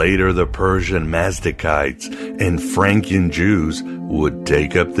 Later, the Persian Mazdakites and Frankian Jews would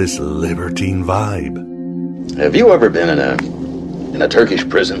take up this libertine vibe. Have you ever been in a Turkish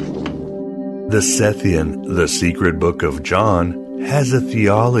prison? The Sethian, the secret book of John, has a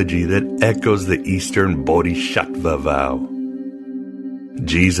theology that echoes the Eastern Bodhisattva vow.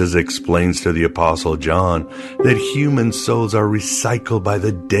 Jesus explains to the Apostle John that human souls are recycled by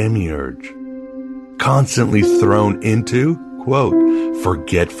the demiurge, constantly thrown into, quote,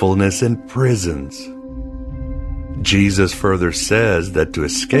 forgetfulness and prisons. Jesus further says that to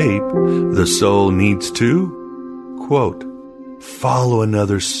escape, the soul needs to, quote, follow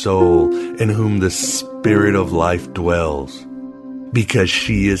another soul in whom the Spirit of life dwells, because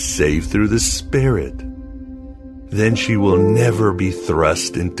she is saved through the Spirit. Then she will never be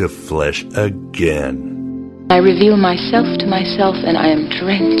thrust into flesh again. I reveal myself to myself, and I am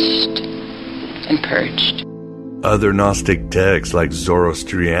drenched and purged. Other Gnostic texts like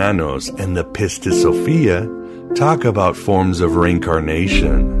Zoroastrianos and the Pistis Sophia talk about forms of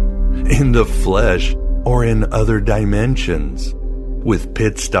reincarnation in the flesh or in other dimensions, with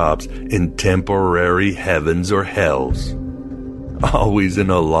pit stops in temporary heavens or hells, always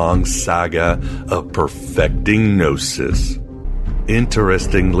in a long saga of perfecting gnosis.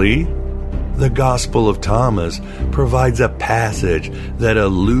 Interestingly, the Gospel of Thomas provides a passage that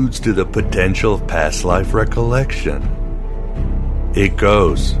alludes to the potential of past life recollection. It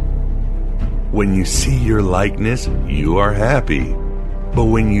goes, when you see your likeness, you are happy. But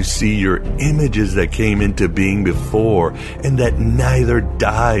when you see your images that came into being before and that neither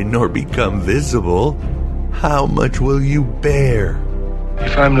die nor become visible, how much will you bear?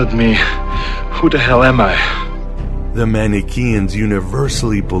 If I'm not me, who the hell am I? The Manichaeans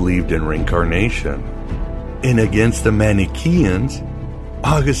universally believed in reincarnation. And against the Manichaeans,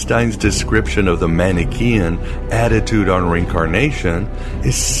 Augustine's description of the Manichaean attitude on reincarnation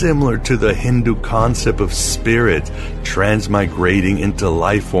is similar to the Hindu concept of spirits transmigrating into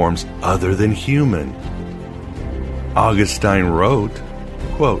life forms other than human. Augustine wrote,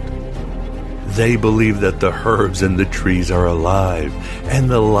 quote, they believe that the herbs and the trees are alive, and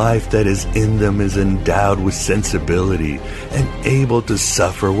the life that is in them is endowed with sensibility and able to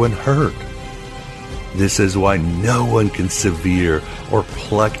suffer when hurt. This is why no one can sever or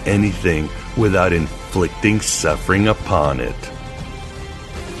pluck anything without inflicting suffering upon it.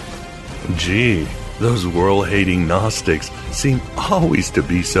 Gee, those world-hating Gnostics seem always to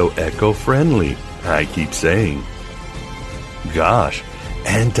be so eco-friendly, I keep saying. Gosh,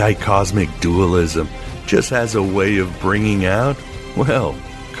 anti-cosmic dualism just has a way of bringing out, well,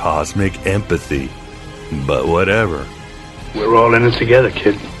 cosmic empathy. But whatever. We're all in it together,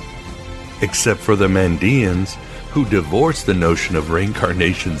 kid. Except for the Mandeans, who divorced the notion of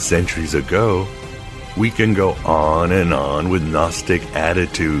reincarnation centuries ago, we can go on with Gnostic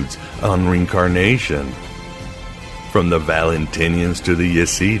attitudes on reincarnation. From the Valentinians to the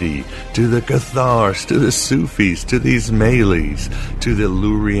Yazidi, to the Cathars, to the Sufis, to the Ismailis, to the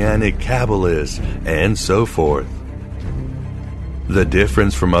Lurianic Kabbalists, and so forth. The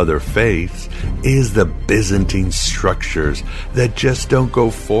difference from other faiths is the Byzantine structures that just don't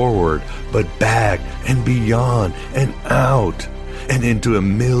go forward, but back and beyond and out and into a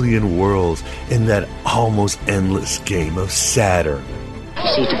million worlds in that almost endless game of Saturn. You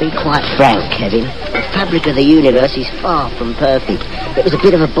see, to be quite frank, Kevin, the fabric of the universe is far from perfect. It was a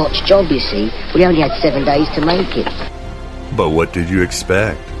bit of a botched job, you see. We only had 7 days to make it. But what did you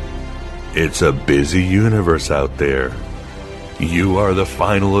expect? It's a busy universe out there. You are the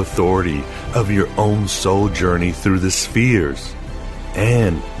final authority of your own soul journey through the spheres.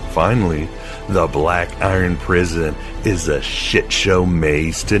 And, finally, the Black Iron Prison is a shit show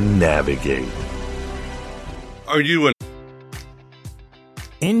maze to navigate. Are you an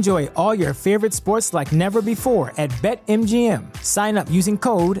Enjoy all your favorite sports like never before at BetMGM. Sign up using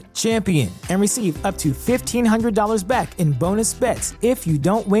code CHAMPION and receive up to $1,500 back in bonus bets if you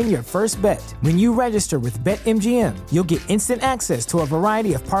don't win your first bet. When you register with BetMGM, you'll get instant access to a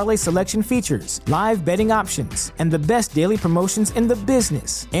variety of parlay selection features, live betting options, and the best daily promotions in the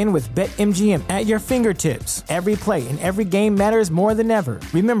business. And with BetMGM at your fingertips, every play and every game matters more than ever.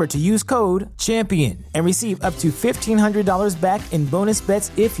 Remember to use code CHAMPION and receive up to $1,500 back in bonus bets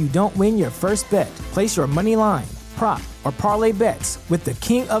if you don't win your first bet. Place your money line, prop, or parlay bets with the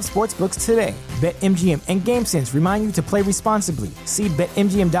king of sportsbooks today. BetMGM and GameSense remind you to play responsibly. See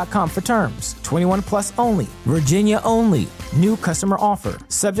BetMGM.com for terms. 21 plus only. Virginia only. New customer offer.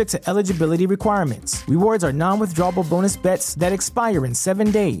 Subject to eligibility requirements. Rewards are non-withdrawable bonus bets that expire in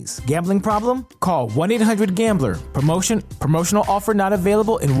 7 days. Gambling problem? Call 1-800-GAMBLER. Promotional offer not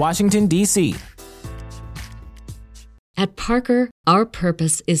available in Washington, D.C. At Parker, our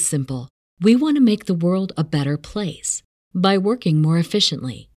purpose is simple. We want to make the world a better place by working more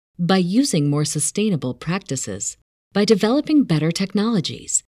efficiently, by using more sustainable practices, by developing better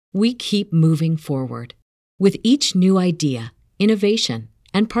technologies. We keep moving forward. With each new idea, innovation,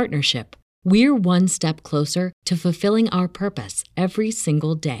 and partnership, we're one step closer to fulfilling our purpose every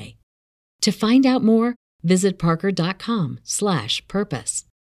single day. To find out more, visit parker.com/purpose.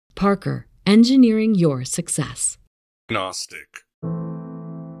 Parker, engineering your success. Gnostic.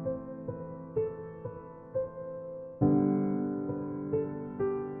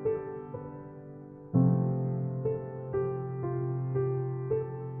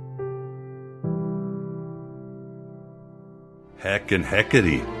 Heck and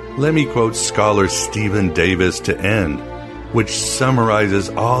heckety. Let me quote scholar Stephen Davis to end, which summarizes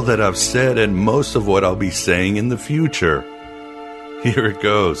all that I've said and most of what I'll be saying in the future. Here it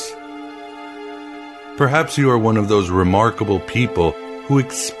goes. Perhaps you are one of those remarkable people who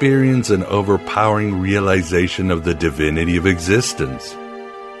experience an overpowering realization of the divinity of existence.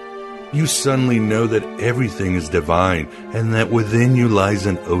 You suddenly know that everything is divine and that within you lies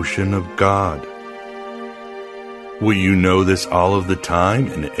an ocean of God. Will you know this all of the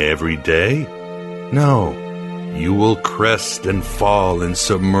time and every day? No. You will crest and fall and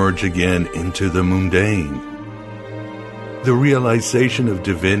submerge again into the mundane. The realization of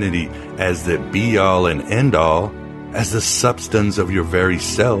divinity as the be-all and end-all, as the substance of your very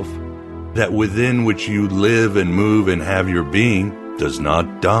self, that within which you live and move and have your being, does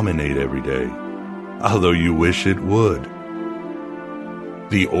not dominate every day, although you wish it would.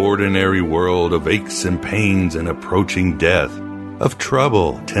 The ordinary world of aches and pains and approaching death, of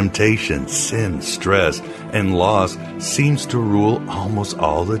trouble, temptation, sin, stress, and loss seems to rule almost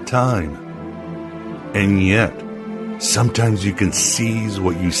all the time. And yet, sometimes you can seize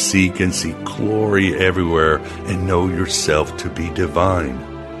what you seek and see glory everywhere and know yourself to be divine.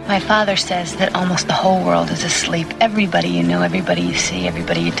 My father says that almost the whole world is asleep. Everybody you know, everybody you see,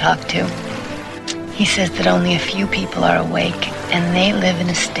 everybody you talk to. He says that only a few people are awake, and they live in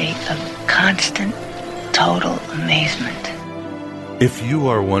a state of constant, total amazement. If you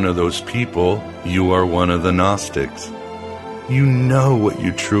are one of those people, you are one of the Gnostics. You know what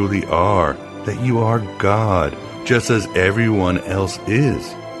you truly are, that you are God, just as everyone else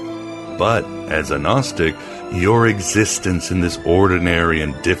is. But as a Gnostic, your existence in this ordinary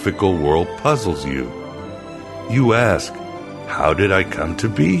and difficult world puzzles you. You ask, how did I come to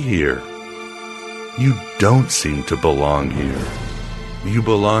be here? You don't seem to belong here. You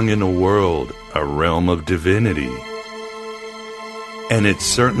belong in a world, a realm of divinity. And it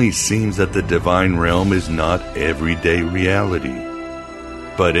certainly seems that the divine realm is not everyday reality.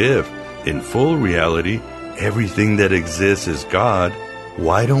 But if, in full reality, everything that exists is God,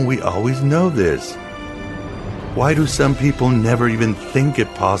 why don't we always know this? Why do some people never even think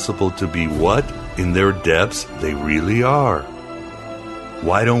it possible to be what, in their depths, they really are?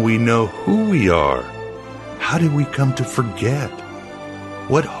 Why don't we know who we are? How did we come to forget?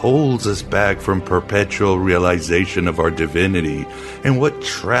 What holds us back from perpetual realization of our divinity? And what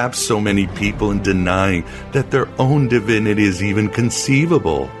traps so many people in denying that their own divinity is even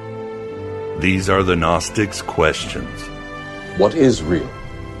conceivable? These are the Gnostics' questions. What is real?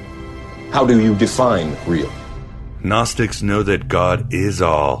 How do you define real? Gnostics know that God is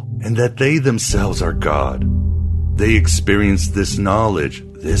all, and that they themselves are God. They experience this knowledge,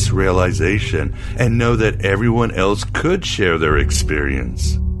 this realization, and know that everyone else could share their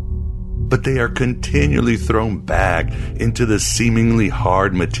experience. But they are continually thrown back into the seemingly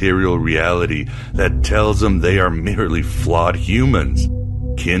hard material reality that tells them they are merely flawed humans,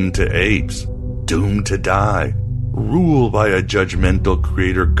 kin to apes, doomed to die, ruled by a judgmental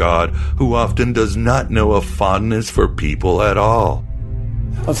creator God who often does not know a fondness for people at all.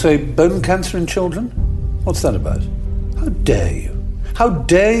 I'll say bone cancer in children? What's that about? How dare you? How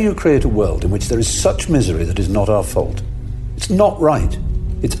dare you create a world in which there is such misery that is not our fault? It's not right.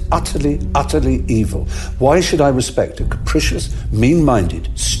 It's utterly, utterly evil. Why should I respect a capricious, mean-minded,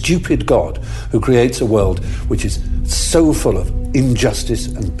 stupid God who creates a world which is so full of injustice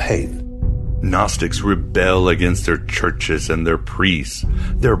and pain? Gnostics rebel against their churches and their priests,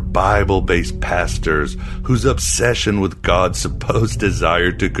 their Bible-based pastors, whose obsession with God's supposed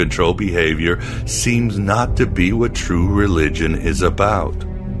desire to control behavior seems not to be what true religion is about.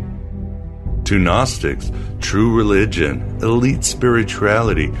 To Gnostics, true religion, elite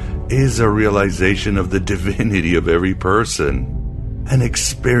spirituality, is a realization of the divinity of every person, an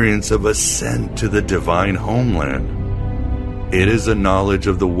experience of ascent to the divine homeland. It is a knowledge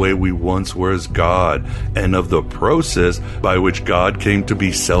of the way we once were as God, and of the process by which God came to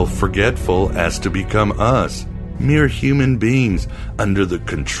be self-forgetful as to become us, mere human beings under the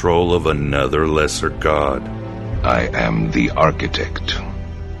control of another lesser God. I am the architect.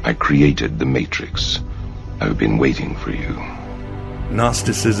 I created the Matrix. I've been waiting for you.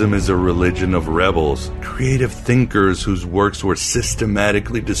 Gnosticism is a religion of rebels, creative thinkers whose works were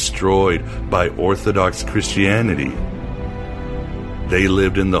systematically destroyed by Orthodox Christianity. They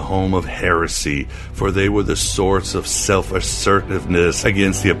lived in the home of heresy, for they were the source of self-assertiveness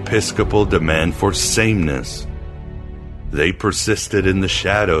against the episcopal demand for sameness. They persisted in the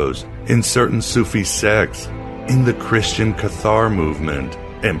shadows, in certain Sufi sects, in the Christian Cathar movement,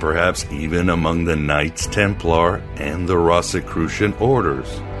 and perhaps even among the Knights Templar and the Rosicrucian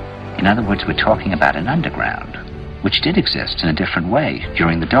orders. In other words, we're talking about an underground, which did exist in a different way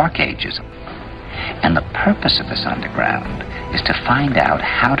during the Dark Ages. And the purpose of this underground is to find out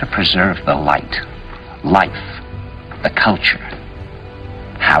how to preserve the light, life, the culture,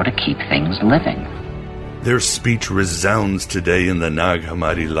 how to keep things living. Their speech resounds today in the Nag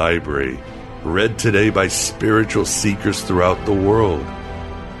Hammadi Library, read today by spiritual seekers throughout the world.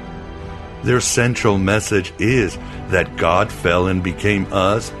 Their central message is that God fell and became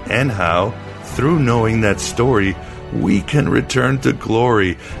us, and how, through knowing that story, we can return to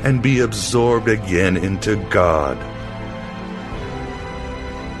glory and be absorbed again into God.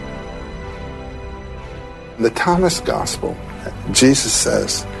 In the Thomas Gospel, Jesus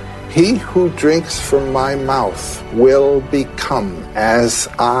says, "He who drinks from my mouth will become as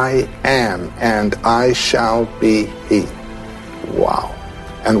I am, and I shall be he." Wow.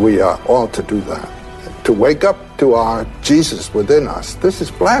 And we are all to do that. To wake up to our Jesus within us. This is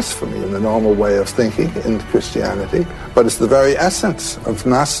blasphemy in the normal way of thinking in Christianity, but it's the very essence of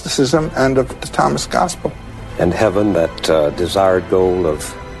Gnosticism and of the Thomas Gospel. And heaven, that desired goal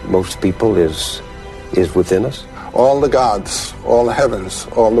of most people, is within us? All the gods, all the heavens,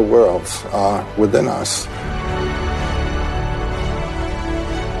 all the worlds are within us.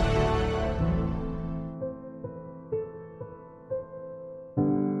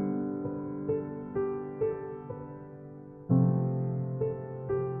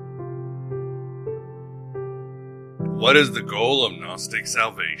 What is the goal of Gnostic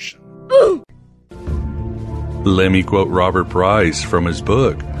salvation? Let me quote Robert Price from his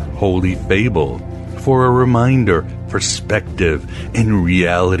book, Holy Fable, for a reminder, perspective, and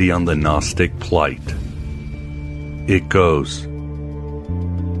reality on the Gnostic plight. It goes,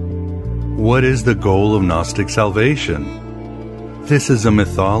 what is the goal of Gnostic salvation? This is a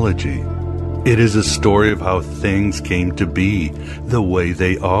mythology. It is a story of how things came to be the way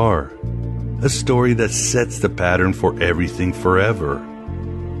they are. A story that sets the pattern for everything forever.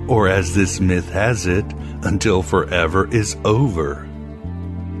 Or as this myth has it, until forever is over.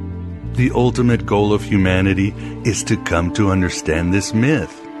 The ultimate goal of humanity is to come to understand this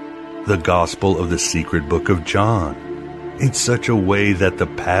myth, the Gospel of the Secret Book of John, in such a way that the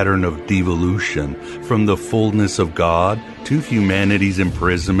pattern of devolution from the fullness of God to humanity's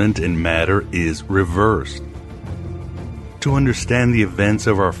imprisonment in matter is reversed. To understand the events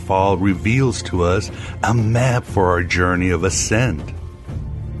of our fall reveals to us a map for our journey of ascent.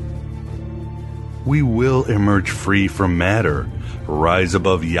 We will emerge free from matter, rise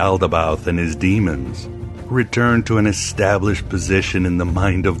above Yaldabaoth and his demons, return to an established position in the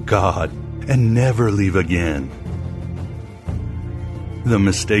mind of God, and never leave again. The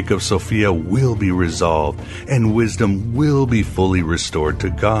mistake of Sophia will be resolved, and wisdom will be fully restored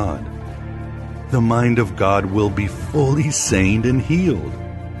to God. The mind of God will be fully sane and healed.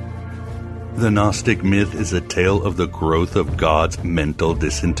 The Gnostic myth is a tale of the growth of God's mental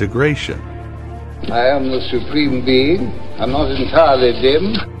disintegration. I am the Supreme Being. I'm not entirely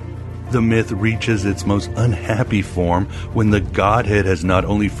dim. The myth reaches its most unhappy form when the Godhead has not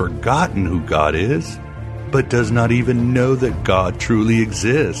only forgotten who God is, but does not even know that God truly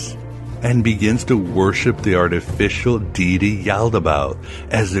exists, and begins to worship the artificial deity Yaldabaoth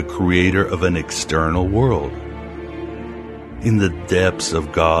as the creator of an external world. In the depths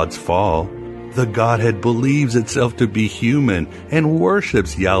of God's fall, the Godhead believes itself to be human and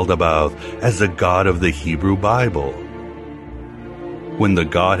worships Yaldabaoth as the God of the Hebrew Bible. When the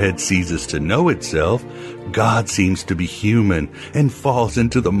Godhead ceases to know itself, God seems to be human and falls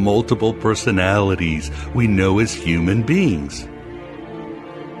into the multiple personalities we know as human beings.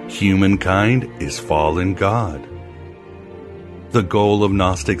 Humankind is fallen God. The goal of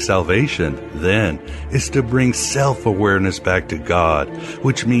Gnostic salvation, then, is to bring self-awareness back to God,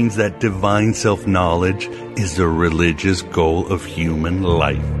 which means that divine self-knowledge is the religious goal of human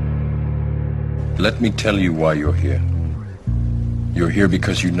life. Let me tell you why you're here. You're here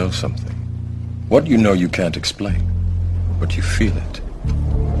because you know something. What you know you can't explain, but you feel it.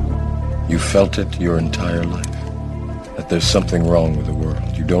 You felt it your entire life, that there's something wrong with the world.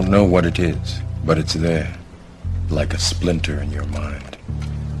 You don't know what it is, but it's there. Like a splinter in your mind,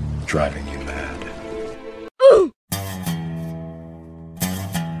 driving you mad.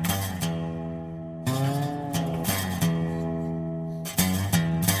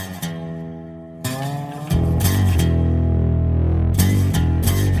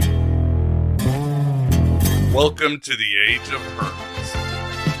 Welcome to the Age of Hermes.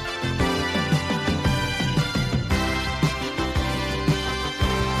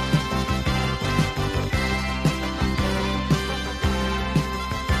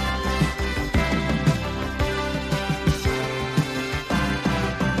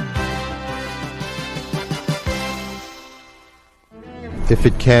 If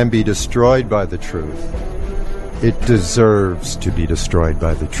it can be destroyed by the truth, it deserves to be destroyed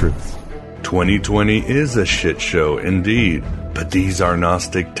by the truth. 2020 is a shit show indeed, but these are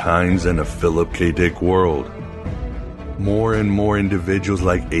Gnostic times in a Philip K. Dick world. More and more individuals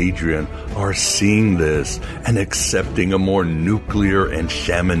like Adrian are seeing this and accepting a more nuclear and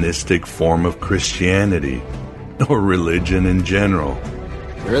shamanistic form of Christianity, or religion in general.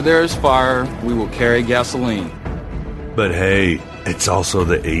 Where there is fire, we will carry gasoline. But hey, it's also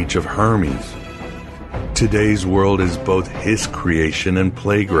the Age of Hermes. Today's world is both his creation and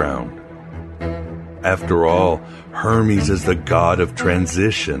playground. After all, Hermes is the god of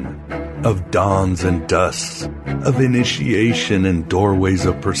transition, of dawns and dusks, of initiation and doorways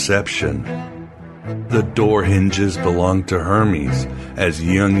of perception. The door hinges belong to Hermes, as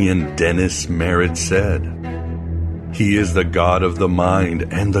Jungian Dennis Merritt said. He is the god of the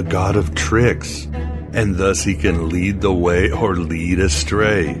mind and the god of tricks, and thus he can lead the way or lead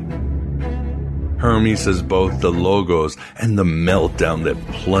astray. Hermes is both the logos and the meltdown that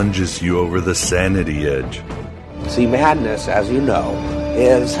plunges you over the sanity edge. See, madness, as you know,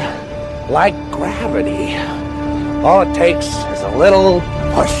 is like gravity. All it takes is a little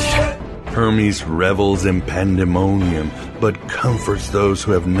push. Hermes revels in pandemonium, but comforts those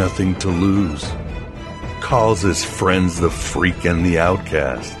who have nothing to lose. Calls his friends the freak and the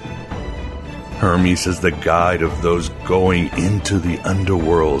outcast. Hermes is the guide of those going into the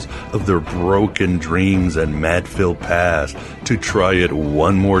underworlds of their broken dreams and mad-filled past to try it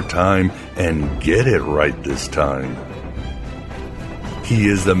one more time and get it right this time. He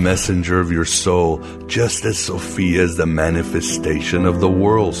is the messenger of your soul, just as Sophia is the manifestation of the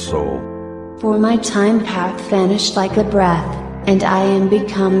world soul. For my time hath vanished like a breath, and I am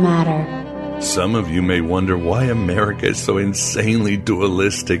become matter. Some of you may wonder why America is so insanely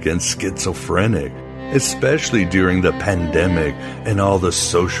dualistic and schizophrenic, especially during the pandemic and all the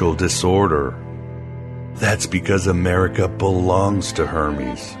social disorder. That's because America belongs to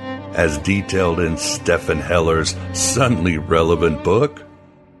Hermes, as detailed in Stephen Heller's suddenly relevant book,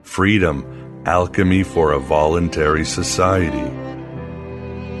 Freedom: Alchemy for a Voluntary Society.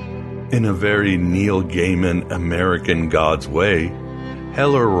 In a very Neil Gaiman American God's way,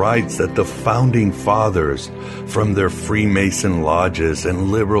 Heller writes that the founding fathers, from their Freemason lodges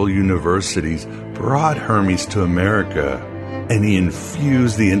and liberal universities, brought Hermes to America, and he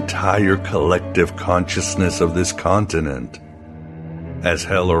infused the entire collective consciousness of this continent. As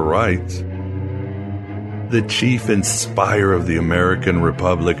Heller writes, the chief inspirer of the American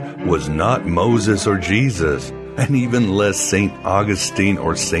Republic was not Moses or Jesus, and even less St. Augustine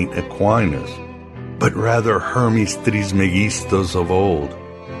or St. Aquinas, but rather Hermes Trismegistos of old.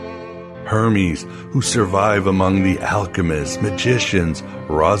 Hermes, who survive among the alchemists, magicians,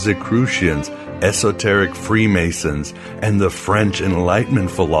 Rosicrucians, esoteric Freemasons, and the French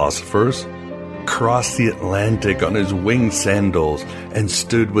Enlightenment philosophers, crossed the Atlantic on his winged sandals and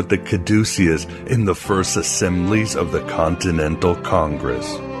stood with the Caduceus in the first assemblies of the Continental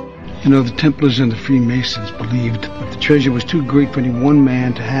Congress. You know, the Templars and the Freemasons believed that the treasure was too great for any one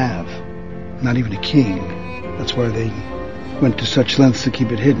man to have, not even a king. That's why they went to such lengths to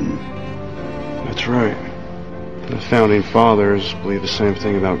keep it hidden. That's right. The Founding Fathers believe the same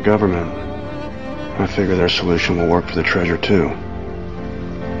thing about government. I figure their solution will work for the treasure, too.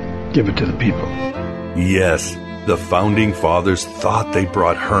 Give it to the people. Yes, the Founding Fathers thought they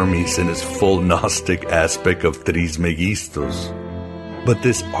brought Hermes in his full Gnostic aspect of Trismegistus. But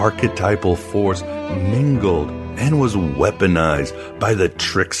this archetypal force mingled and was weaponized by the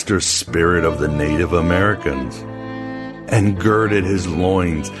trickster spirit of the Native Americans, and girded his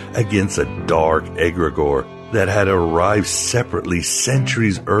loins against a dark egregore that had arrived separately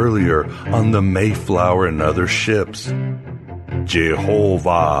centuries earlier on the Mayflower and other ships.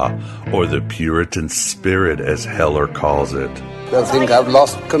 Jehovah, or the Puritan spirit as Heller calls it. They'll think I've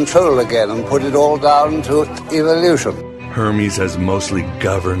lost control again and put it all down to evolution. Hermes has mostly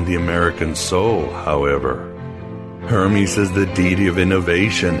governed the American soul, however. Hermes is the deity of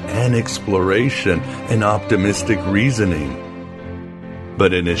innovation and exploration and optimistic reasoning.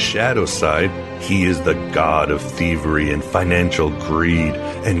 But in his shadow side, he is the god of thievery and financial greed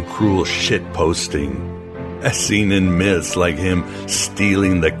and cruel shitposting, as seen in myths like him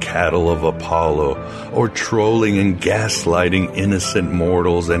stealing the cattle of Apollo or trolling and gaslighting innocent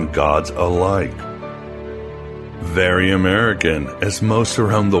mortals and gods alike. Very American, as most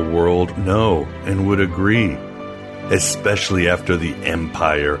around the world know and would agree, especially after the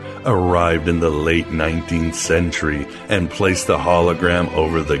Empire arrived in the late 19th century and placed the hologram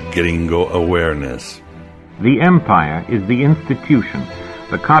over the gringo awareness. The Empire is the institution,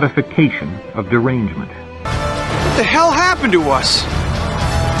 the codification of derangement. What the hell happened to us?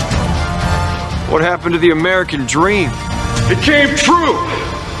 What happened to the American dream? It came true!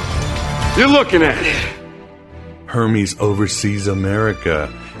 You're looking at it. Hermes oversees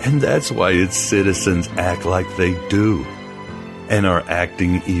America, and that's why its citizens act like they do, and are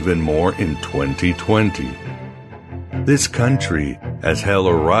acting even more in 2020. This country, as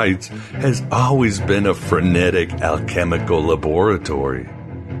Heller writes, has always been a frenetic alchemical laboratory.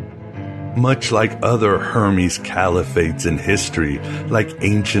 Much like other Hermes caliphates in history, like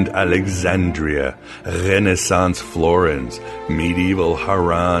ancient Alexandria, Renaissance Florence, medieval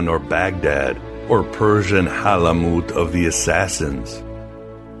Haran or Baghdad, or Persian Halamut of the Assassins.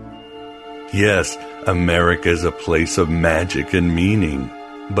 Yes, America is a place of magic and meaning,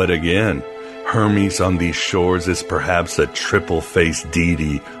 but again, Hermes on these shores is perhaps a triple-faced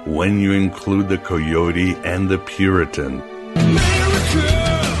deity when you include the coyote and the Puritan.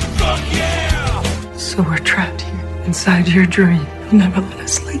 So we're trapped here, inside your dream. You'll never let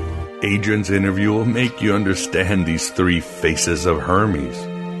us sleep. Adrian's interview will make you understand these three faces of Hermes.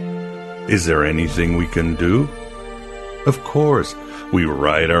 Is there anything we can do? Of course, we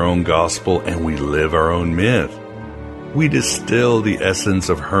write our own gospel and we live our own myth. We distill the essence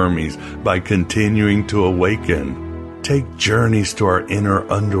of Hermes by continuing to awaken, take journeys to our inner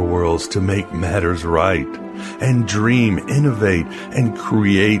underworlds to make matters right, and dream, innovate, and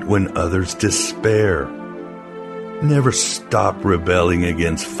create when others despair. Never stop rebelling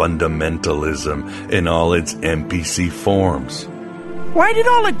against fundamentalism in all its NPC forms. Why did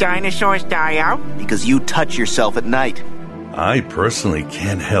all the dinosaurs die out? Because you touch yourself at night. I personally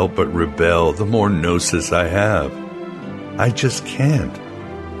can't help but rebel the more gnosis I have. I just can't.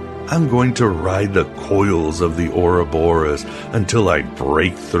 I'm going to ride the coils of the Ouroboros until I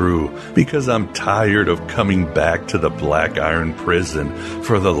break through, because I'm tired of coming back to the Black Iron Prison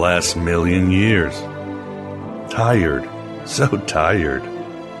for the last 1,000,000 years. Tired. So tired.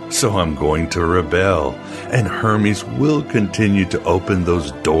 So I'm going to rebel, and Hermes will continue to open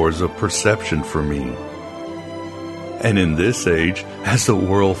those doors of perception for me. And in this age, as the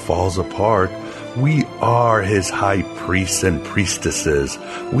world falls apart, we are his high priests and priestesses.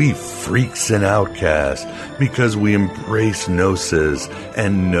 We freaks and outcasts, because we embrace gnosis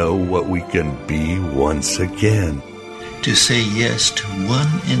and know what we can be once again. To say yes to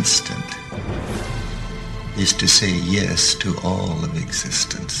one instant is to say yes to all of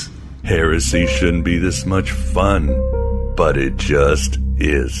existence. Heresy shouldn't be this much fun, but it just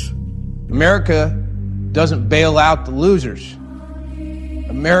is. America doesn't bail out the losers.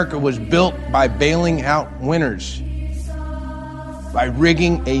 America was built by bailing out winners, by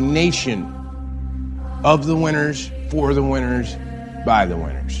rigging a nation of the winners, for the winners, by the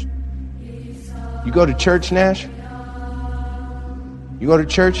winners. You go to church, Nash? You go to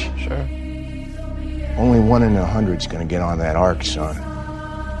church? Sure. Only 1 in 100's gonna get on that ark, son.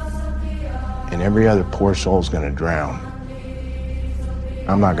 And every other poor soul's gonna drown.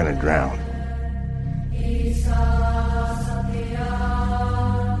 I'm not gonna drown.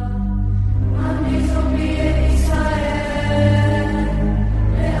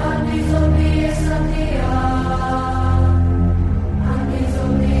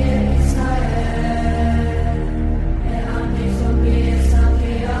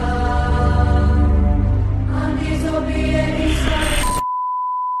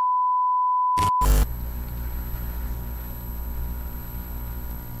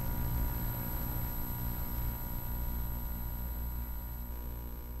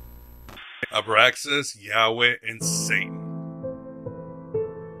 Abraxas, Yahweh, and Satan.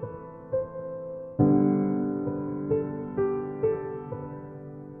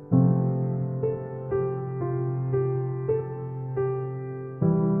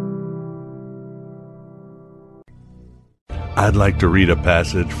 I'd like to read a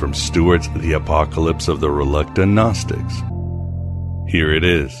passage from Stewart's The Apocalypse of the Reluctant Gnostics. Here it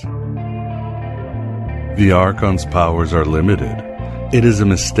is. The Archon's powers are limited. It is a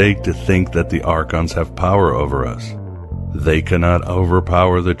mistake to think that the Archons have power over us. They cannot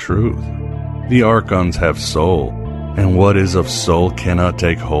overpower the truth. The Archons have soul, and what is of soul cannot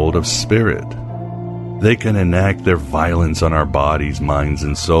take hold of spirit. They can enact their violence on our bodies, minds,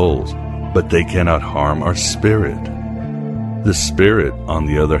 and souls, but they cannot harm our spirit. The spirit, on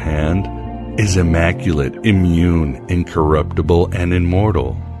the other hand, is immaculate, immune, incorruptible, and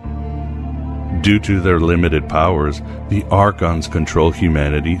immortal. Due to their limited powers, the Archons control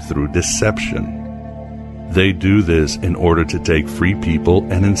humanity through deception. They do this in order to take free people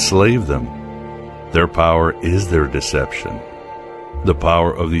and enslave them. Their power is their deception. The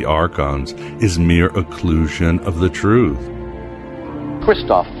power of the Archons is mere occlusion of the truth.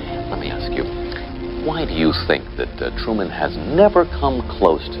 Christoph, let me ask you, why do you think that Truman has never come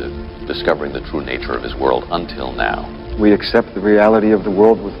close to discovering the true nature of his world until now? We accept the reality of the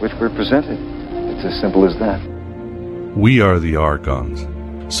world with which we're presented. It's as simple as that. We are the Archons.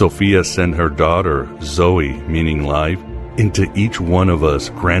 Sophia sent her daughter, Zoe, meaning life, into each one of us,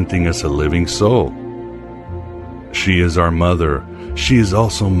 granting us a living soul. She is our mother. She is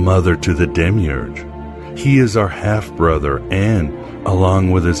also mother to the Demiurge. He is our half-brother, and,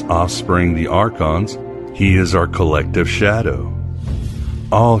 along with his offspring, the Archons, he is our collective shadow.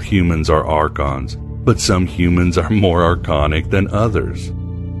 All humans are Archons, but some humans are more archonic than others.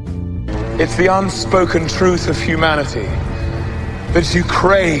 It's the unspoken truth of humanity that you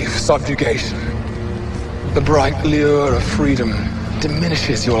crave subjugation. The bright lure of freedom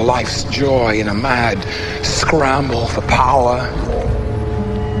diminishes your life's joy in a mad scramble for power,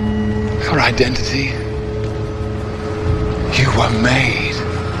 for identity. You were made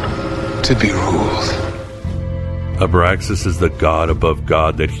to be ruled. Abraxas is the god above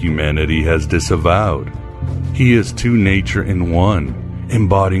God that humanity has disavowed. He is two nature in one,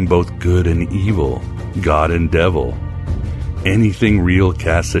 embodying both good and evil, God and devil. Anything real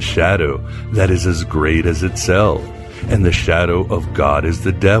casts a shadow that is as great as itself, and the shadow of God is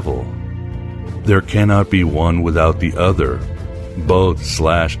the devil. There cannot be one without the other, both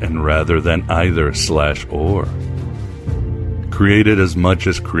 / and rather than either / or. Created as much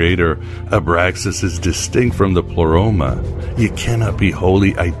as creator, Abraxas is distinct from the Pleroma, yet cannot be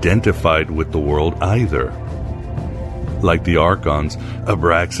wholly identified with the world either. Like the Archons,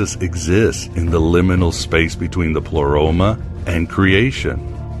 Abraxas exists in the liminal space between the Pleroma and creation.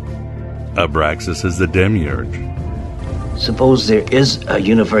 Abraxas is the Demiurge. Suppose there is a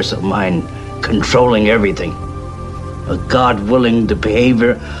universal mind controlling everything, a God willing the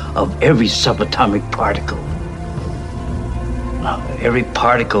behavior of every subatomic particle. Now, every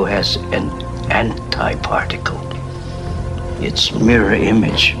particle has an antiparticle. Its mirror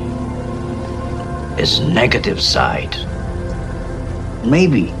image, its negative side.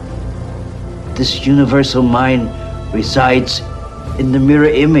 Maybe this universal mind resides in the mirror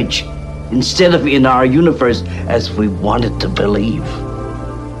image instead of in our universe as we wanted to believe.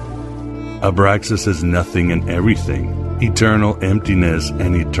 Abraxas is nothing and everything, eternal emptiness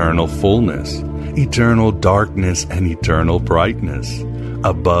and eternal fullness, eternal darkness and eternal brightness,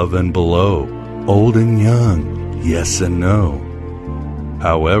 above and below, old and young, yes and no.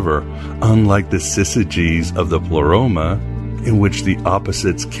 However, unlike the syzygies of the Pleroma, in which the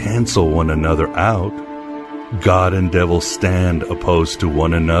opposites cancel one another out, God and devil stand opposed to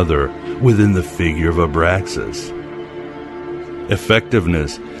one another within the figure of Abraxas.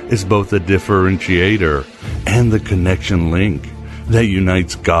 Effectiveness is both a differentiator and the connection link that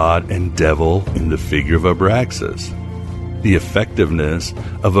unites God and devil in the figure of Abraxas. The effectiveness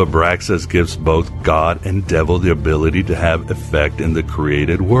of Abraxas gives both God and devil the ability to have effect in the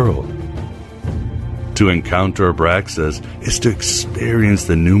created world. To encounter Abraxas is to experience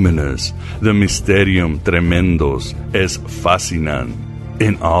the numinous, the mysterium tremendos es fascinant,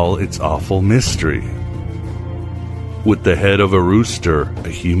 in all its awful mystery. With the head of a rooster, a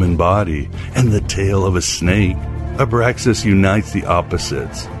human body, and the tail of a snake, Abraxas unites the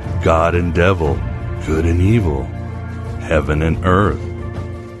opposites, God and devil, good and evil, heaven and earth.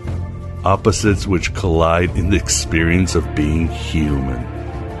 Opposites which collide in the experience of being human.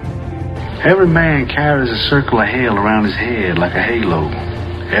 Every man carries a circle of hell around his head like a halo.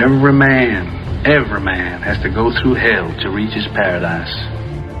 Every man has to go through hell to reach his paradise.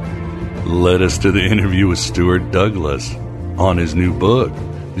 led us to the interview with Stuart Douglas on his new book,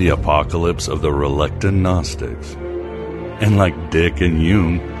 The Apocalypse of the Reluctant Gnostics. And like Dick and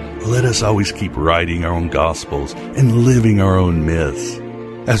Jung, let us always keep writing our own gospels and living our own myths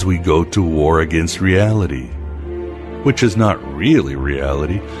as we go to war against reality, which is not really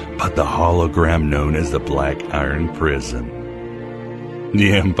reality, but the hologram known as the Black Iron Prison.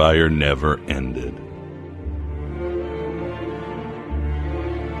 The Empire never ended.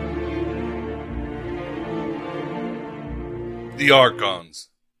 The Archons.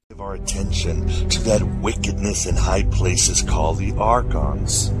 Give our attention to that wickedness in high places called the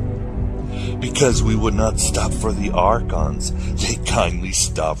Archons. Because we would not stop for the Archons, they kindly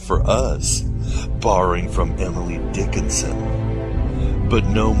stopped for us, borrowing from Emily Dickinson. But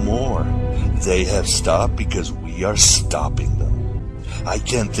no more. They have stopped because we are stopping them. I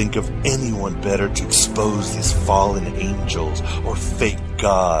can't think of anyone better to expose these fallen angels or fake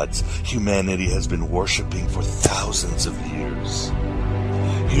gods humanity has been worshipping for thousands of years.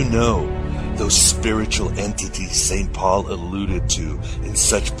 You know, those spiritual entities St. Paul alluded to in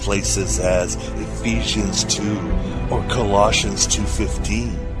such places as Ephesians 2 or Colossians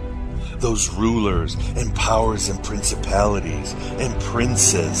 2:15. Those rulers and powers and principalities and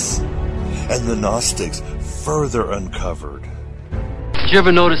princes. And the Gnostics further uncovered. Did you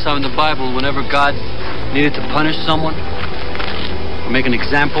ever notice how in the Bible, whenever God needed to punish someone or make an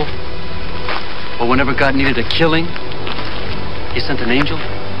example, or whenever God needed a killing, he sent an angel?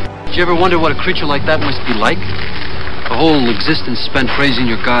 Did you ever wonder what a creature like that must be like? A whole existence spent praising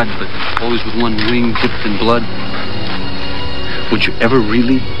your God, but always with one wing dipped in blood. Would you ever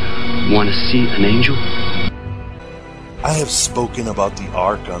really want to see an angel? I have spoken about the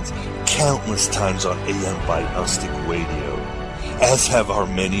Archons countless times on AM by Gnostic Radio, as have our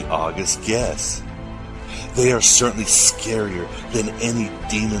many august guests. They are certainly scarier than any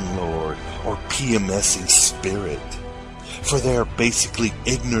demon lord or PMSing spirit, for they are basically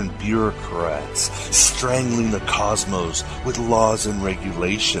ignorant bureaucrats strangling the cosmos with laws and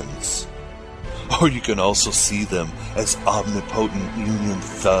regulations. Or you can also see them as omnipotent union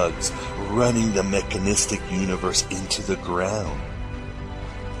thugs running the mechanistic universe into the ground.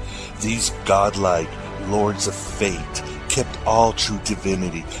 These godlike lords of fate kept all true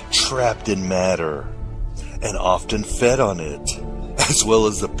divinity trapped in matter, and often fed on it, as well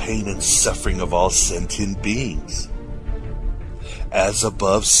as the pain and suffering of all sentient beings. As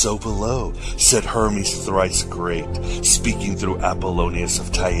above, so below, said Hermes thrice great, speaking through Apollonius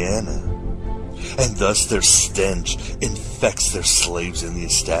of Tyana. And thus their stench infects their slaves in the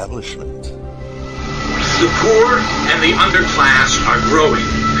establishment. The poor and the underclass are growing.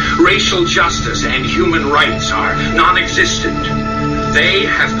 Racial justice and human rights are non-existent. They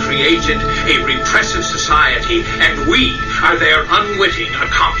have created a repressive society, and we are their unwitting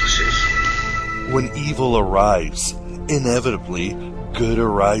accomplices. When evil arrives, inevitably, good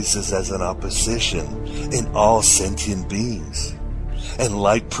arises as an opposition in all sentient beings, and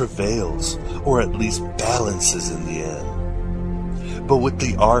light prevails, or at least balances in the end. But with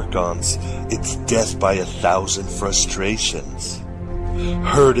the Archons, it's death by 1,000 frustrations,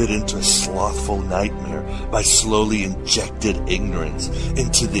 herded into a slothful nightmare by slowly injected ignorance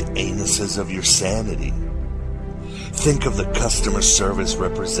into the anuses of your sanity. Think of the customer service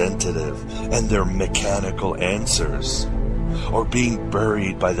representative and their mechanical answers, or being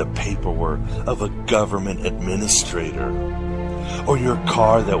buried by the paperwork of a government administrator, or your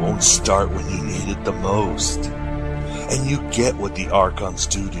car that won't start when you need it the most. And you get what the Archons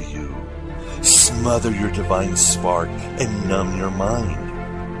do to you: smother your divine spark and numb your mind.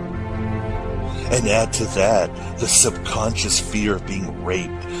 And add to that the subconscious fear of being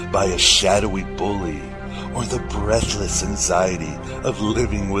raped by a shadowy bully, or the breathless anxiety of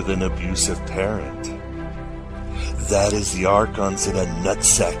living with an abusive parent. That is the Archons in a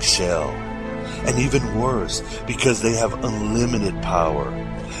nutsack shell. And even worse, because they have unlimited power,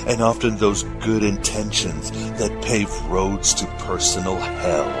 and often those good intentions that pave roads to personal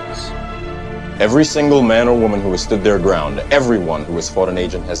hells. Every single man or woman who has stood their ground, everyone who has fought an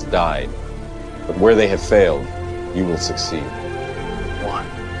agent has died. But where they have failed, you will succeed. Why?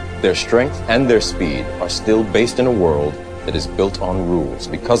 Their strength and their speed are still based in a world that is built on rules.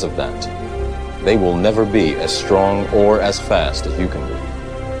 Because of that, they will never be as strong or as fast as you can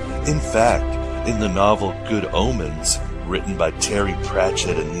be. In fact, in the novel Good Omens, written by Terry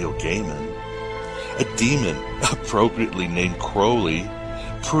Pratchett and Neil Gaiman, a demon, appropriately named Crowley,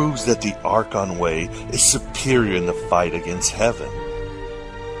 proves that the Archon way is superior in the fight against heaven.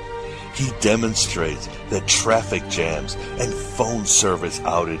 he demonstrates that traffic jams and phone service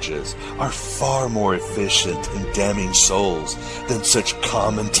outages are far more efficient in damning souls than such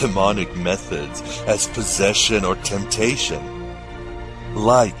common demonic methods as possession or temptation.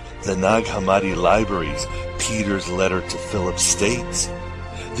 Like the Nag Hammadi libraries, Peter's letter to Philip states,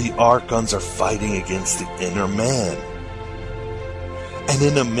 the Archons are fighting against the inner man. And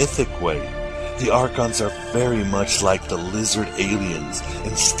in a mythic way, the Archons are very much like the lizard aliens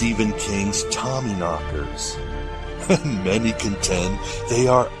in Stephen King's Tommyknockers. And many contend they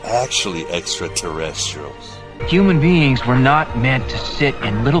are actually extraterrestrials. Human beings were not meant to sit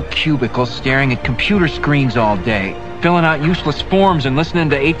in little cubicles staring at computer screens all day, filling out useless forms and listening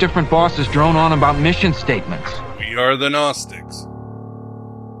to 8 different bosses drone on about mission statements. We are the Gnostics.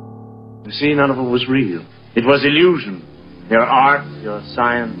 You see, none of it was real. It was illusion. Your art, your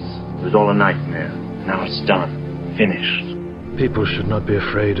science, it was all a nightmare. Now it's done. Finished. People should not be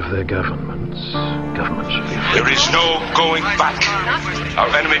afraid of their governments. Governments should be afraid. There is no going back.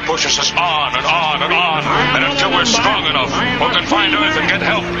 Our enemy pushes us on and on and on. And until we're strong enough or can find Earth and get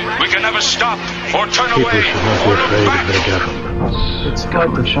help, we can never stop or turn away or look back. Of their governments. It's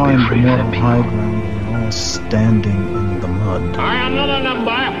hard to find the moral high ground when we're all standing in the mud. I am not a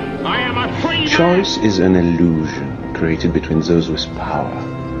number. I am a free man. Choice is an illusion created between those with power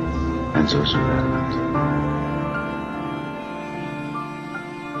and those who are not.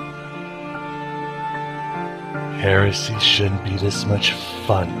 Heresy shouldn't be this much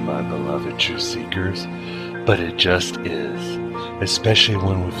fun, my beloved truth seekers, but it just is, especially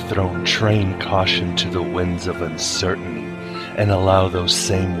when we've thrown trained caution to the winds of uncertainty and allow those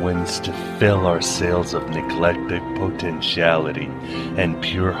same winds to fill our sails of neglected potentiality and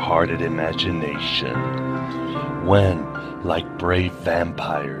pure-hearted imagination. When, like brave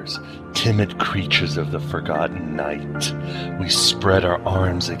vampires, timid creatures of the forgotten night, we spread our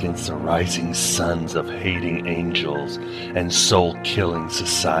arms against the rising suns of hating angels and soul-killing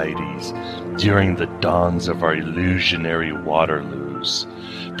societies during the dawns of our illusionary Waterloos,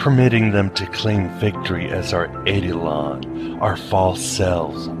 permitting them to claim victory as our eidolon, our false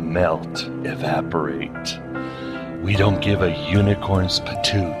selves melt, evaporate. We don't give a unicorn's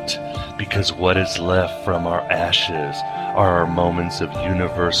patoot, because what is left from our ashes are our moments of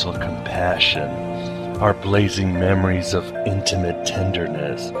universal compassion, our blazing memories of intimate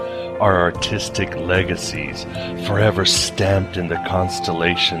tenderness, our artistic legacies forever stamped in the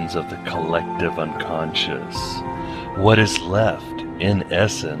constellations of the collective unconscious. What is left, in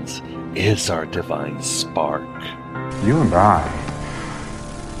essence, is our divine spark. You and I,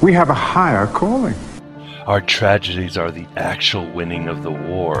 we have a higher calling. Our tragedies are the actual winning of the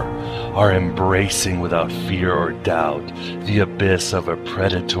war, our embracing without fear or doubt the abyss of a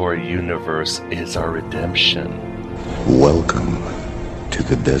predatory universe is our redemption. Welcome to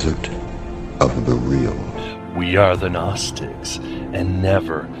the desert of the real. We are the Gnostics, and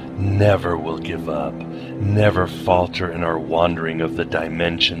never, never will give up, never falter in our wandering of the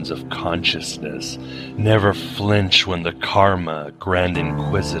dimensions of consciousness, never flinch when the Karma, Grand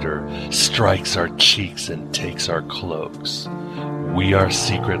Inquisitor, strikes our cheeks and takes our cloaks. We are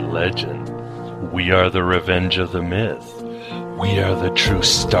secret legend. We are the revenge of the myth. We are the true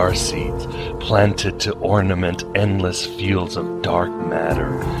starseeds, planted to ornament endless fields of dark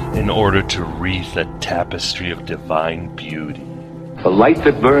matter in order to wreath a tapestry of divine beauty. The light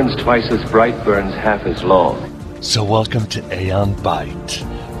that burns twice as bright burns half as long. So welcome to Aeon Byte.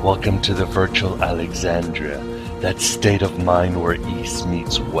 Welcome to the virtual Alexandria, that state of mind where East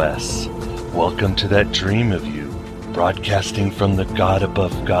meets West. Welcome to that dream of you, broadcasting from the God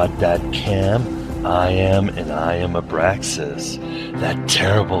above God.cam. I am and I am Abraxas, that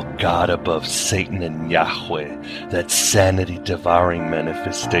terrible God above Satan and Yahweh, that sanity-devouring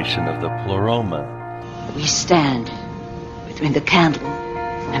manifestation of the Pleroma. We stand between the candle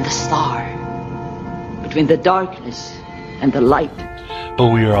and the star, between the darkness and the light.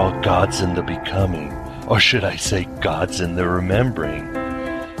 But we are all gods in the becoming, or should I say gods in the remembering.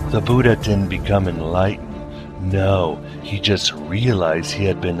 The Buddha didn't become enlightened. No, he just realized he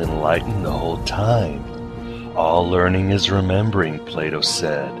had been enlightened the whole time. All learning is remembering, Plato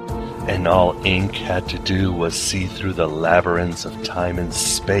said, and all ink had to do was see through the labyrinths of time and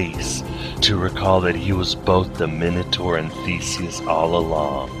space to recall that he was both the Minotaur and Theseus all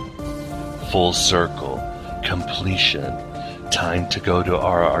along. Full circle, completion, time to go to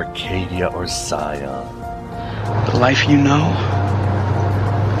our Arcadia or Zion. The life you know,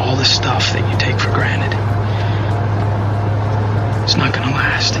 all the stuff that you take for granted, it's not gonna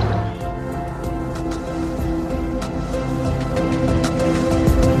last.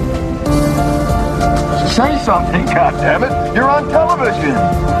 Say something, goddammit! You're on television!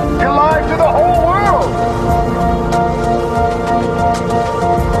 You're live!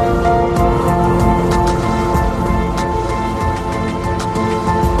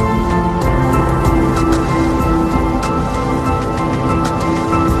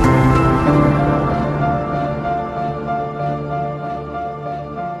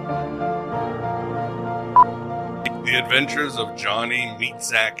 Adventures of Johnny Meets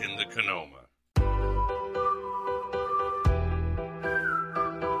Zach in the Canoma.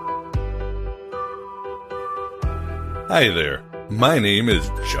 Hi there, my name is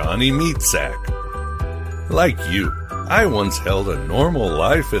Johnny Meets Zach. Like you, I once held a normal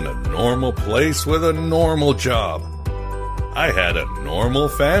life in a normal place with a normal job. I had a normal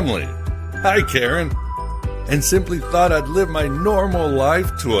family. Hi, Karen. And simply thought I'd live my normal life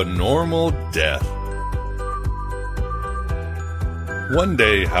to a normal death. One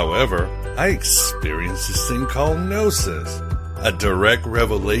day, however, I experienced this thing called gnosis, a direct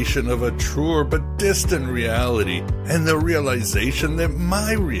revelation of a truer but distant reality, and the realization that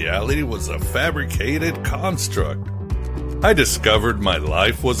my reality was a fabricated construct. I discovered my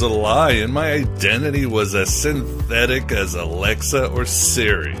life was a lie and my identity was as synthetic as Alexa or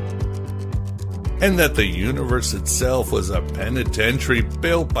Siri, and that the universe itself was a penitentiary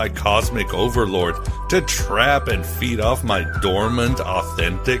built by cosmic overlord to trap and feed off my dormant,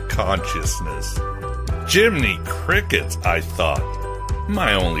 authentic consciousness. Jiminy crickets, I thought.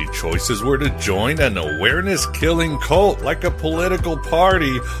 My only choices were to join an awareness-killing cult like a political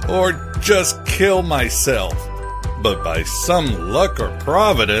party or just kill myself. But by some luck or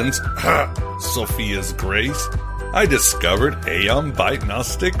providence, Sophia's grace, I discovered Aeon Byte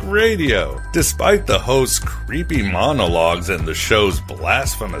Gnostic Radio. Despite the host's creepy monologues and the show's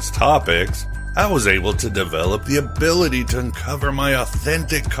blasphemous topics, I was able to develop the ability to uncover my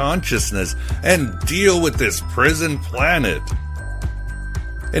authentic consciousness and deal with this prison planet.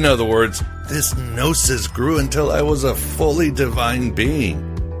 In other words, this gnosis grew until I was a fully divine being,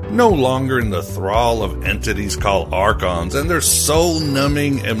 no longer in the thrall of entities called archons and their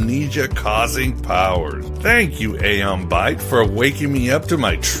soul-numbing, amnesia-causing powers. Thank you, Aeon Byte, for waking me up to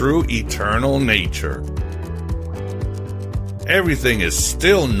my true eternal nature. Everything is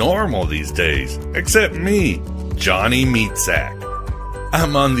still normal these days, except me, Johnny Meets Zach.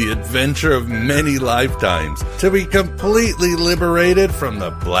 I'm on the adventure of many lifetimes to be completely liberated from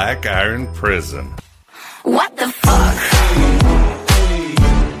the Black Iron Prison. What the fuck?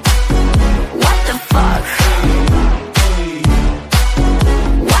 What the fuck?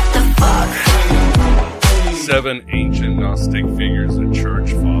 What the fuck? 7 ancient Gnostic figures the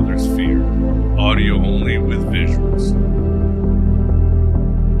Church Fathers fear. Audio only with visuals.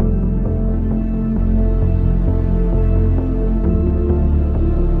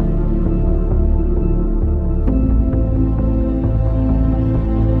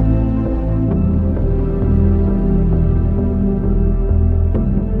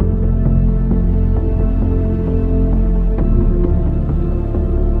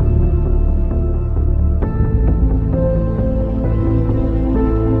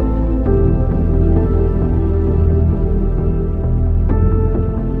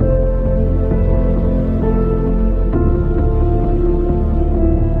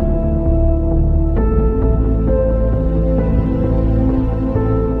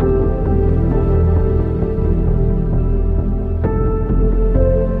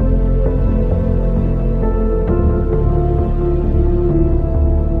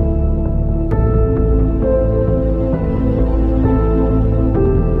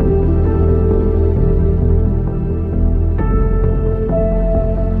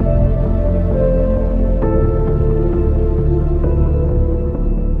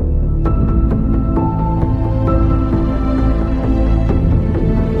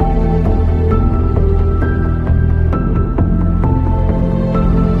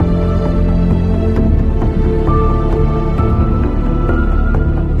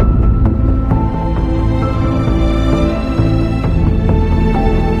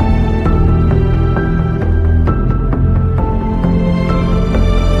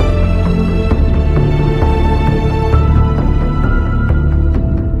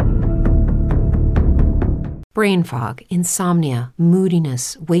 Brain fog, insomnia,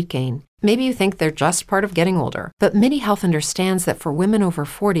 moodiness, weight gain. Maybe you think they're just part of getting older, but MIDI Health understands that for women over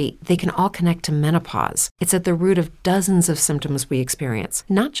 40, they can all connect to menopause. It's at the root of dozens of symptoms we experience,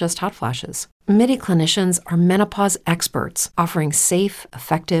 not just hot flashes. MIDI clinicians are menopause experts, offering safe,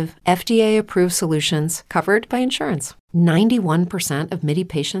 effective, FDA-approved solutions covered by insurance. 91% of MIDI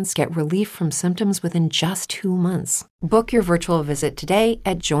patients get relief from symptoms within just 2 months. Book your virtual visit today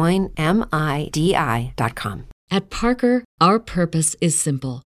at joinmidi.com. At Parker, our purpose is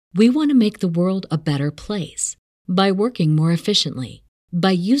simple. We want to make the world a better place by working more efficiently,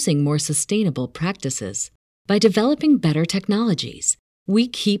 by using more sustainable practices, by developing better technologies. We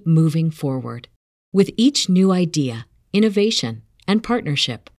keep moving forward. With each new idea, innovation, and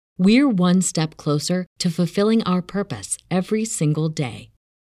partnership, we're one step closer to fulfilling our purpose every single day.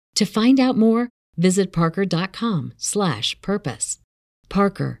 To find out more, Visit parker.com/purpose.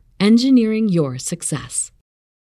 Parker, engineering your success.